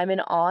and I'm in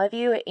awe of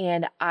you,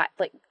 and I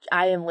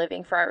am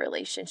living for our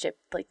relationship.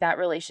 Like, that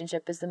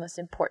relationship is the most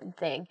important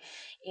thing.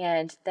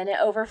 And then it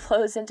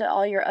overflows into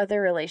all your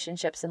other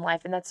relationships in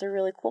life, and that's a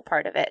really cool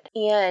part of it.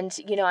 And,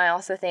 I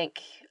also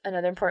think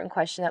another important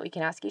question that we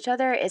can ask each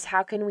other is,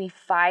 how can we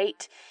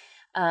fight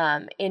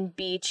and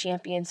be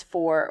champions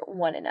for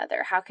one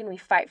another? How can we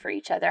fight for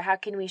each other? How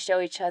can we show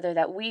each other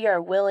that we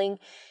are willing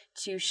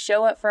to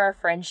show up for our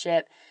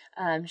friendship,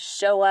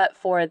 show up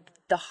for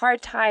the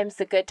hard times,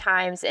 the good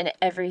times, and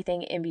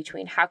everything in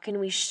between? How can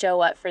we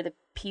show up for the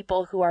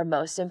people who are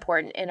most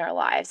important in our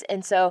lives?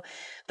 And so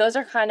those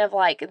are kind of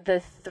like the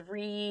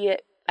three,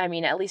 I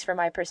mean, at least from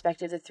my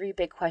perspective, the three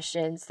big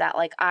questions that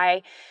like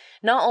I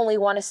not only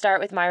want to start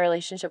with my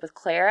relationship with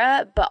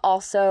Claira, but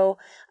also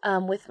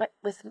with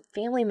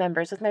family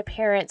members, with my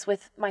parents,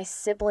 with my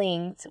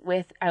siblings,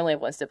 I only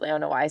have one sibling. I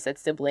don't know why I said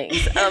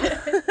siblings.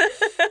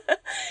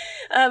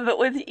 But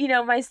with,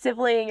 my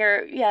sibling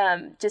or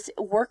just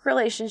work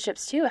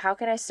relationships too. How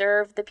can I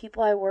serve the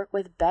people I work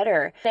with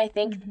better? And I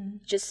think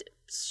just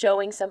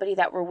showing somebody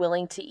that we're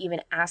willing to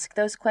even ask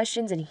those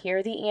questions and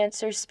hear the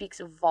answers speaks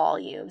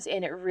volumes,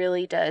 and it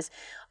really does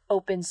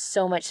open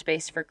so much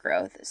space for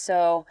growth.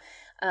 So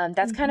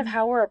that's kind of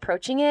how we're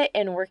approaching it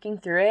and working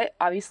through it.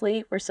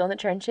 Obviously, we're still in the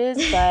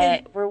trenches,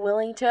 but we're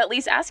willing to at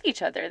least ask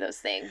each other those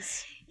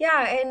things.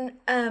 Yeah,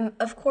 and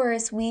of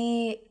course,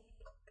 we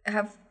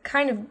have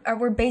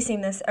we're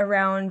basing this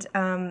around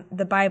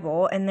the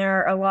Bible, and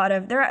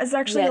there is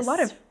actually a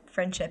lot of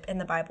friendship in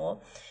the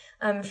Bible.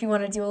 If you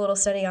want to do a little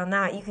study on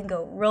that, you can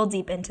go real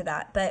deep into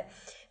that. But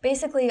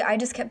basically, I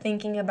just kept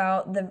thinking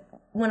about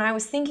when I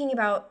was thinking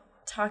about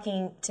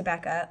talking to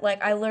Becca, like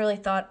I literally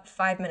thought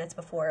 5 minutes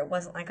before. It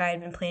wasn't like I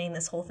had been planning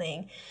this whole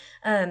thing.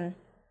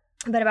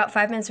 But about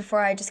 5 minutes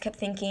before, I just kept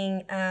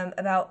thinking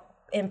about,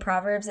 in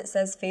Proverbs, it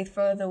says,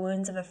 faithful are the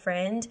wounds of a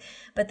friend,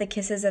 but the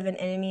kisses of an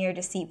enemy are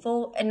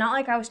deceitful. And not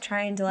like I was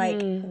trying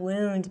to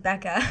wound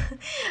Becca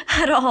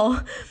at all.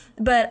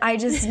 But I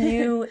just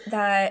knew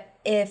that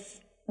if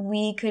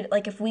we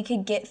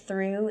could get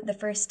through the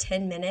first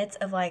 10 minutes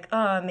of like,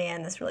 oh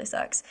man, this really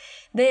sucks,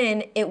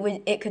 then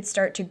it could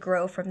start to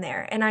grow from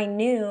there. And I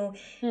knew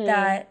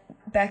that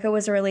Becca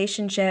was a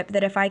relationship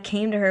that if I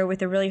came to her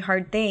with a really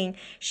hard thing,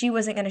 she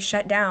wasn't going to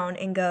shut down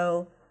and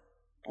go,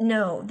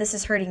 no, this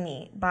is hurting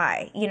me,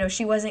 bye.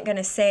 She wasn't going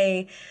to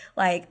say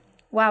like,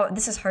 wow,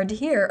 this is hard to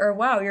hear, or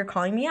wow, you're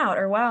calling me out,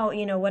 or wow,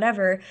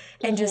 whatever,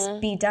 and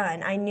just be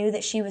done. I knew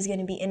that she was going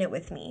to be in it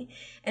with me.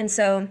 And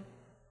so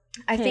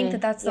I think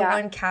that that's the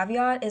one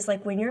caveat is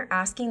like when you're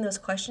asking those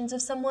questions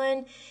of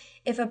someone,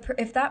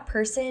 if that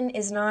person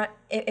is not,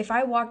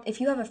 if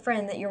you have a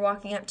friend that you're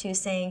walking up to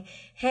saying,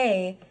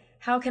 hey,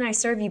 how can I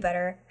serve you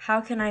better?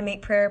 How can I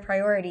make prayer a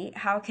priority?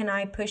 How can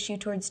I push you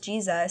towards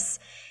Jesus?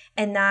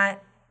 And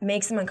that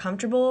makes them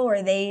uncomfortable,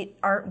 or they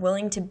aren't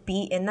willing to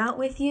be in that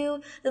with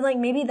you, then like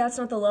maybe that's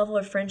not the level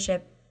of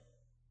friendship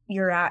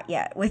you're at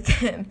yet with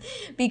them,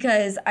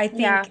 because I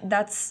think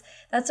that's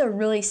a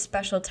really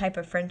special type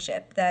of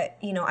friendship that,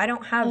 I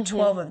don't have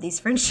 12 of these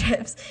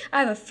friendships. I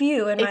have a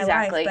few in my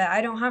life, but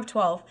I don't have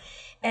 12.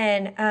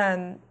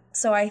 And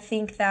so I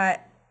think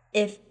that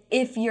if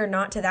you're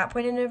not to that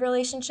point in a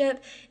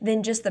relationship,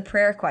 then just the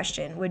prayer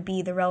question would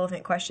be the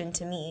relevant question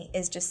to me,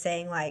 is just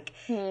saying like,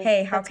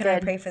 hey, how can I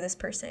pray for this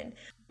person?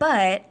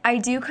 But I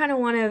do kind of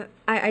want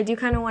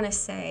to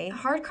say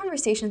hard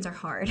conversations are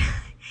hard.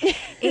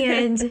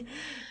 And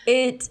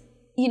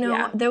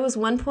there was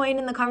one point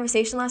in the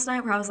conversation last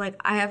night where I was like,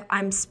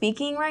 I'm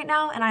speaking right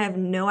now and I have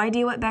no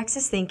idea what Bex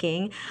is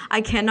thinking.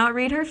 I cannot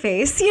read her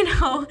face,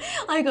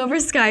 like over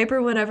Skype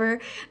or whatever.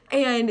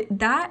 And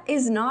that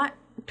is not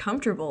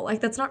comfortable.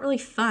 Like that's not really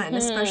fun,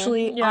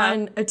 especially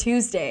on a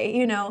Tuesday,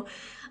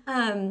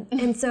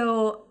 and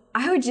so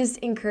I would just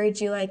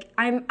encourage you, like,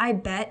 I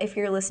bet if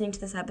you're listening to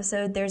this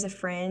episode, there's a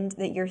friend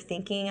that you're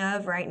thinking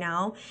of right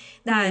now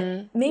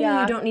that maybe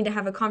you don't need to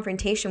have a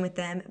confrontation with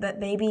them, but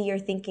maybe you're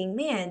thinking,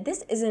 man,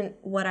 this isn't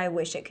what I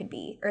wish it could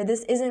be, or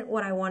this isn't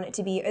what I want it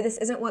to be, or this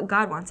isn't what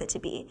God wants it to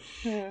be.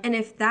 And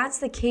if that's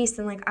the case,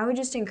 then like I would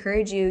just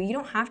encourage you, you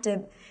don't have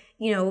to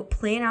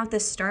plan out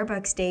this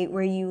Starbucks date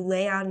where you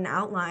lay out an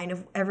outline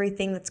of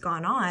everything that's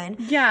gone on.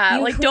 Yeah,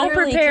 like don't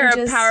prepare a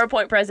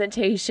PowerPoint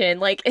presentation.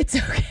 Like it's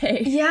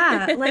okay.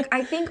 Yeah, like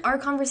I think our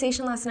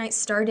conversation last night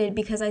started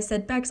because I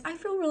said, Bex, I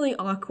feel really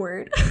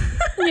awkward.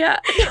 Yeah.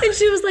 And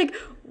she was like,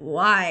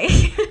 why?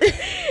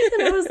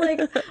 And I was like,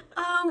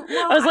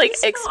 well, I was like,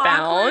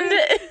 expound.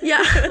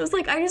 Yeah, I was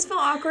like, I just feel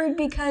awkward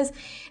because,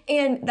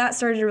 and that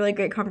started a really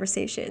great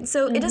conversation.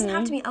 So it doesn't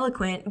have to be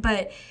eloquent,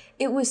 but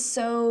it was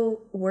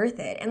so worth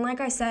it. And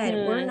like I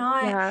said, we're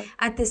not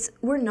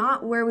we're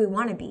not where we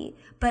want to be,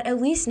 but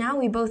at least now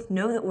we both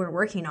know that we're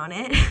working on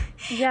it.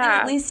 Yeah. And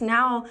at least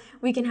now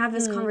we can have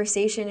this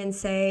conversation and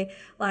say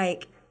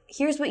like,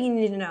 here's what you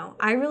need to know.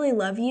 I really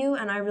love you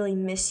and I really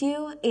miss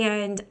you.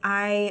 And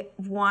I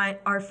want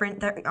our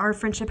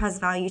friendship has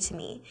value to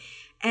me.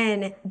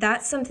 And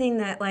that's something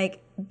that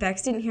like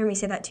Bex didn't hear me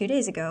say that 2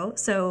 days ago.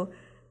 So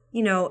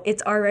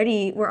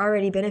we're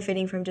already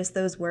benefiting from just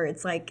those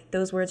words. Like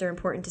those words are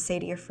important to say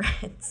to your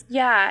friends.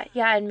 Yeah.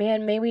 And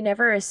man, may we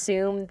never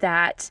assume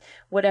that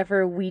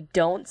whatever we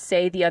don't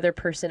say, the other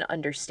person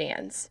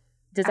understands.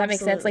 Does that make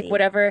sense? Like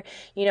whatever,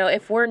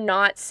 if we're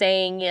not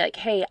saying like,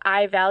 hey,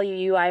 I value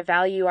you, I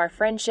value our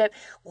friendship,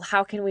 well,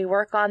 how can we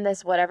work on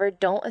this? Whatever.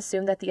 Don't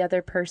assume that the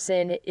other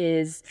person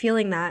is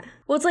feeling that.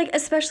 Well, it's like,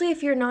 especially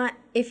if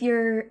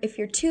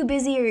you're too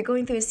busy or you're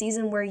going through a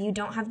season where you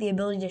don't have the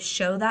ability to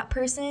show that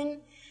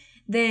person,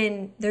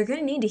 then they're going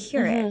to need to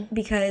hear it,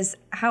 because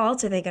how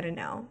else are they going to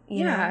know?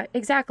 You know?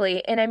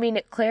 Exactly. And I mean,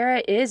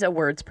 Claira is a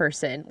words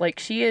person. Like,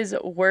 she is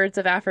words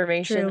of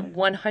affirmation. True.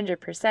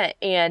 100%.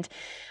 And,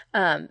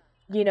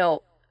 you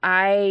know,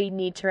 I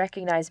need to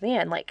recognize,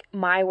 man, like,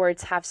 my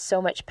words have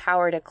so much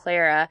power to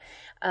Claira,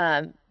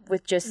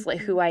 with just like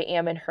who I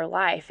am in her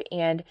life.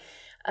 And,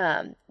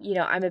 you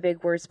know, I'm a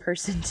big words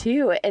person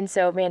too. And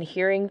so, man,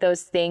 hearing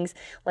those things,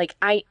 like,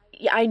 I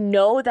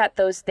know that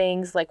those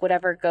things, like,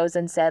 whatever goes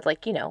unsaid,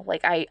 like, you know,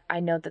 like, I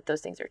know that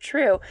those things are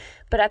true,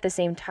 but at the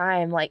same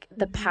time, like,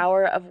 the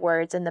power of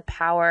words and the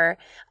power,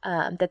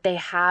 that they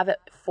have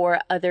for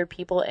other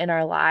people in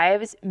our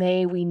lives,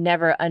 may we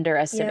never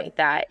underestimate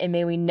that. And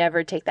may we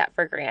never take that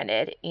for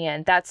granted.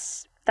 And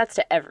that's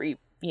to every,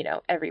 you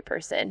know, every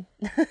person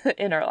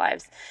in our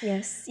lives.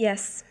 Yes.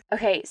 Yes.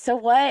 Okay. So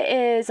what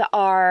is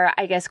our,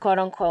 I guess, quote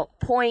unquote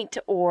point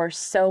or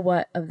so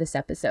what of this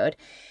episode?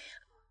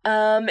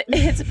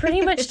 It's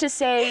pretty much to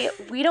say,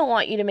 we don't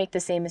want you to make the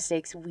same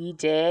mistakes we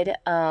did.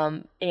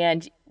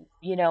 And,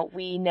 you know,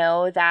 we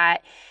know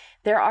that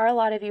there are a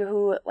lot of you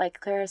who,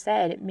 like Claira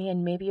said,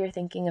 man, maybe you're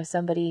thinking of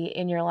somebody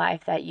in your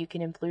life that you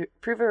can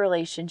improve a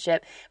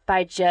relationship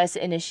by just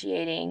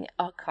initiating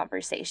a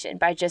conversation,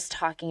 by just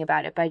talking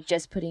about it, by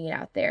just putting it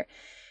out there.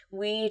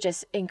 We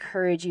just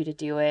encourage you to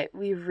do it.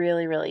 We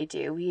really, really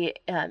do. We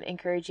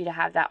encourage you to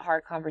have that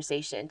hard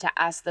conversation, to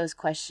ask those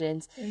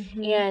questions,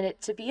 and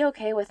to be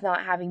okay with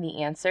not having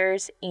the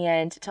answers,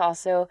 and to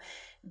also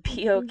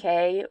be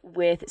okay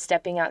with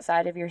stepping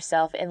outside of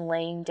yourself and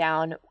laying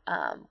down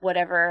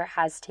whatever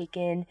has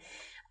taken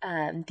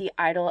the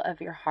idol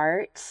of your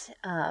heart,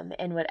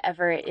 and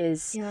whatever it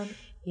is,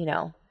 you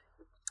know,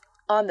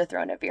 on the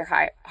throne of your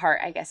heart,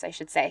 I guess I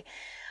should say.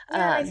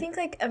 Yeah, I think,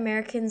 like,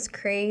 Americans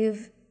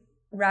crave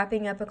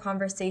wrapping up a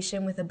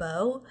conversation with a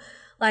bow.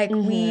 Like,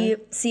 we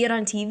see it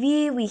on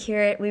TV, we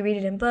hear it, we read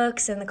it in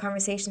books, and the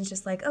conversation's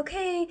just like,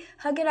 okay,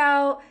 hug it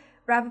out,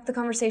 wrap up the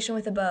conversation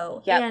with a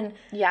bow. And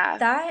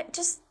that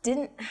just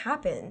didn't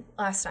happen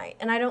last night.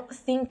 And I don't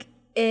think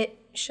it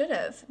should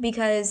have,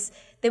 because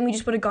then we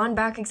just would have gone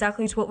back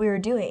exactly to what we were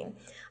doing.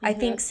 I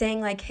think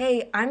saying, like,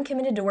 hey, I'm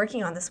committed to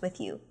working on this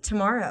with you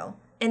tomorrow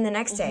and the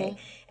next day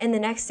and the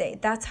next day.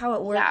 That's how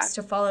it works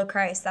to follow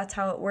Christ. That's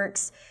how it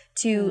works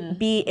to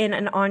be in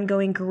an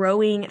ongoing,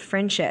 growing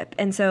friendship.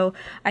 And so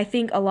I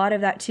think a lot of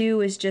that too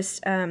was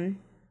just us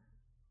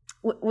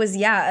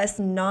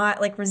not,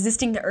 like,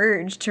 resisting the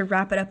urge to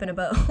wrap it up in a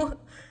bow.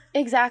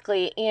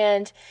 Exactly.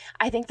 And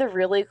I think the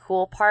really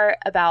cool part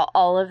about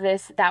all of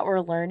this that we're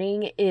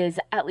learning is,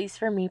 at least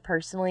for me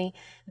personally,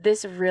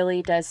 this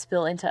really does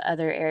spill into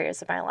other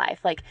areas of my life.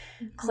 Like,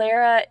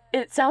 Claira,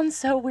 it sounds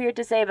so weird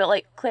to say, but,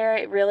 like,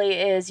 Claira, it really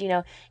is, you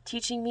know,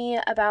 teaching me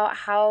about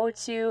how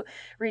to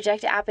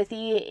reject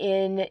apathy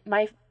in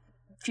my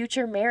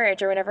future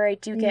marriage, or whenever I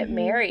do get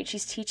married.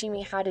 She's teaching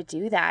me how to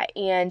do that,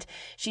 and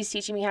she's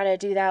teaching me how to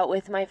do that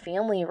with my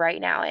family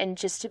right now, and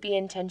just to be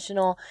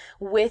intentional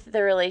with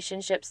the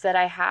relationships that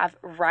I have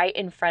right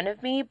in front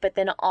of me, but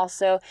then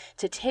also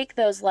to take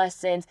those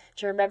lessons,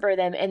 to remember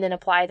them, and then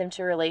apply them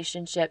to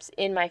relationships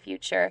in my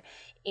future,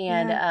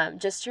 and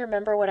just to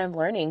remember what I'm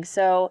learning.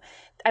 So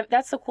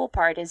that's the cool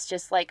part, is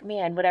just like,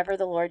 man, whatever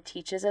the Lord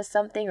teaches us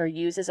something, or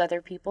uses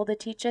other people to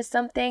teach us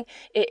something,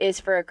 it is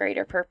for a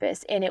greater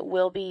purpose, and it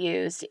will be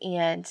used.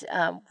 And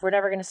we're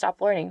never going to stop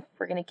learning.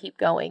 We're going to keep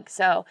going.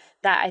 So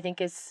that, I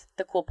think, is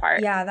the cool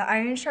part. Yeah, the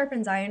iron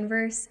sharpens iron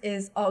verse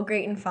is all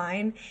great and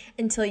fine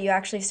until you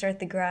actually start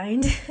the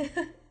grind.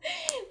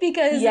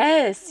 Because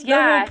the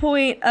whole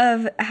point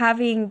of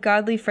having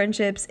godly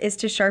friendships is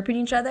to sharpen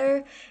each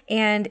other.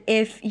 And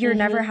if you're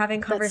never having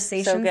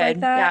conversations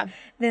like that,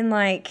 then,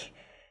 like,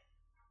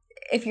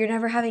 if you're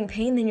never having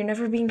pain, then you're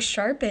never being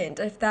sharpened.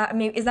 If that,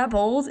 maybe, is that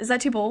bold? Is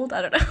that too bold?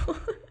 I don't know.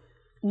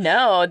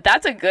 No,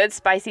 that's a good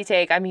spicy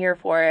take. I'm here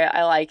for it.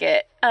 I like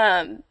it.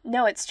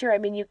 No, it's true. I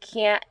mean, you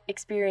can't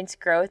experience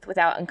growth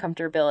without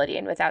uncomfortability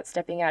and without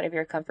stepping out of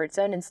your comfort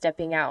zone and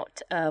stepping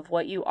out of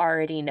what you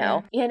already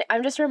know. And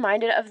I'm just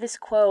reminded of this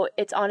quote.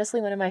 It's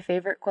honestly one of my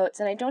favorite quotes,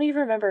 and I don't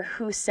even remember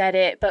who said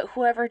it, but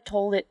whoever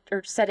told it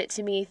or said it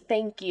to me,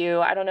 thank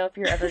you. I don't know if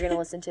you're ever going to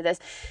listen to this,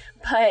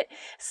 but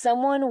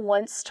someone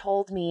once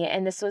told me,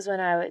 and this was when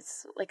I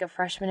was like a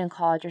freshman in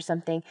college or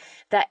something,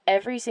 that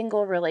every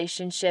single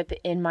relationship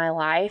in my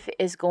life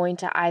is going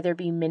to either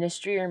be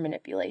ministry or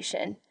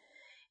manipulation.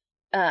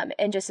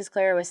 And just as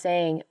Claira was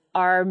saying,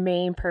 our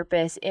main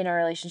purpose in our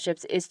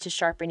relationships is to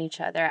sharpen each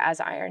other as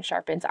iron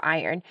sharpens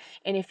iron.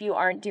 And if you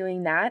aren't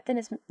doing that, then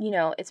it's, you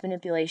know, it's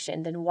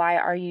manipulation. Then why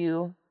are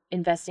you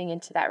investing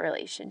into that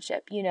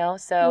relationship, you know?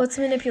 So, well, it's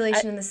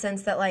manipulation in the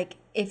sense that, like,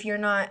 if you're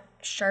not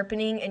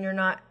sharpening and you're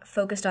not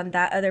focused on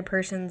that other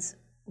person's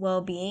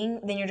well-being,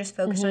 then you're just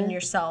focused on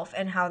yourself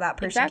and how that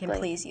person can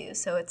please you.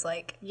 So it's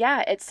like,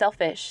 yeah, it's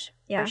selfish.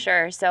 For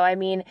sure. So, I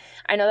mean,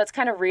 I know that's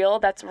kind of real,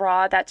 that's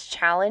raw, that's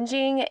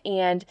challenging.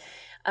 And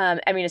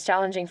I mean, it's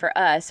challenging for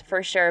us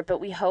for sure, but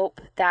we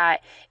hope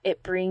that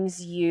it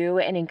brings you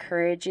and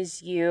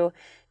encourages you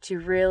to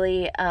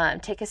really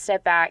take a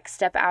step back,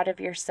 step out of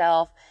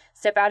yourself,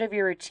 step out of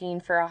your routine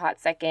for a hot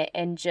second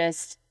and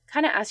just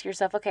kind of ask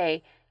yourself,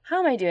 okay, how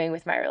am I doing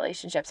with my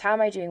relationships? How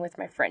am I doing with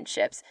my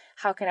friendships?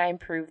 How can I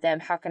improve them?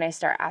 How can I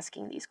start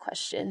asking these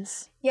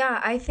questions? Yeah,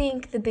 I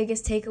think the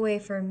biggest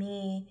takeaway for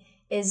me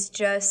is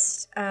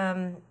just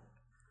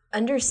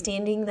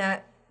understanding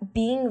that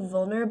being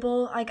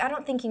vulnerable, like I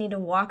don't think you need to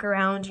walk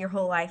around your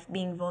whole life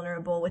being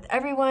vulnerable with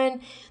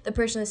everyone. The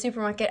person in the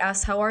supermarket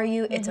asks, how are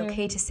you? It's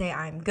okay to say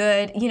I'm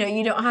good. You know,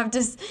 you don't have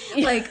to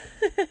like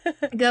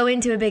go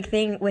into a big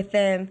thing with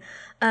them.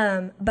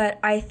 But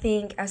I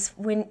think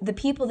when the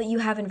people that you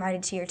have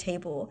invited to your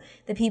table,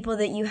 the people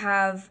that you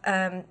have,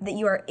 that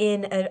you are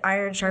in an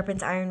iron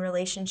sharpens iron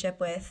relationship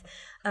with,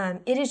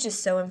 it is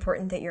just so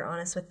important that you're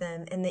honest with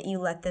them and that you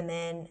let them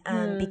in,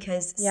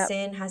 because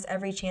sin has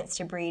every chance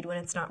to breed when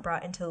it's not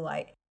brought into the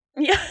light.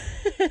 Yeah.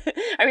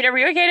 I mean, are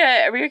we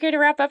okay to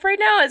wrap up right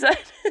now?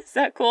 Is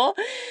that cool?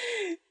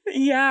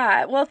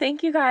 Yeah. Well,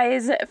 thank you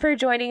guys for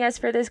joining us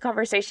for this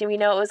conversation. We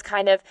know it was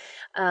kind of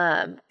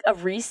a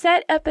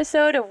reset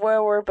episode of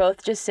where we're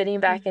both just sitting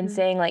back and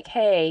saying like,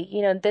 hey,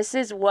 you know, this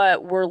is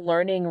what we're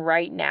learning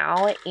right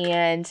now.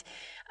 And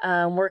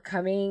we're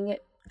coming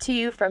to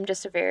you from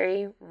just a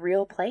very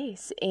real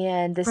place.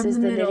 And this is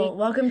the middle.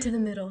 Welcome to the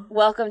middle.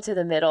 Welcome to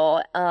the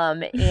middle.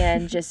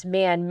 And just,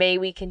 man, may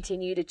we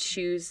continue to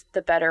choose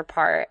the better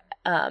part.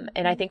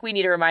 And I think we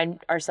need to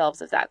remind ourselves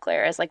of that,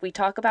 Claire. It's like we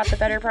talk about the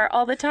better part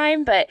all the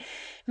time, but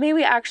may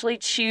we actually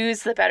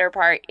choose the better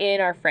part in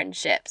our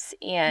friendships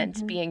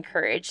and be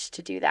encouraged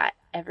to do that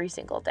every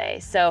single day.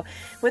 So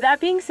with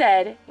that being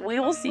said, we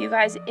will see you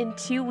guys in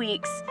 2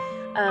 weeks.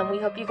 We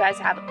hope you guys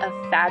have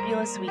a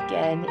fabulous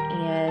weekend,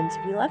 and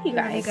we love you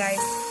guys. Love you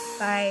guys.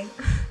 Bye.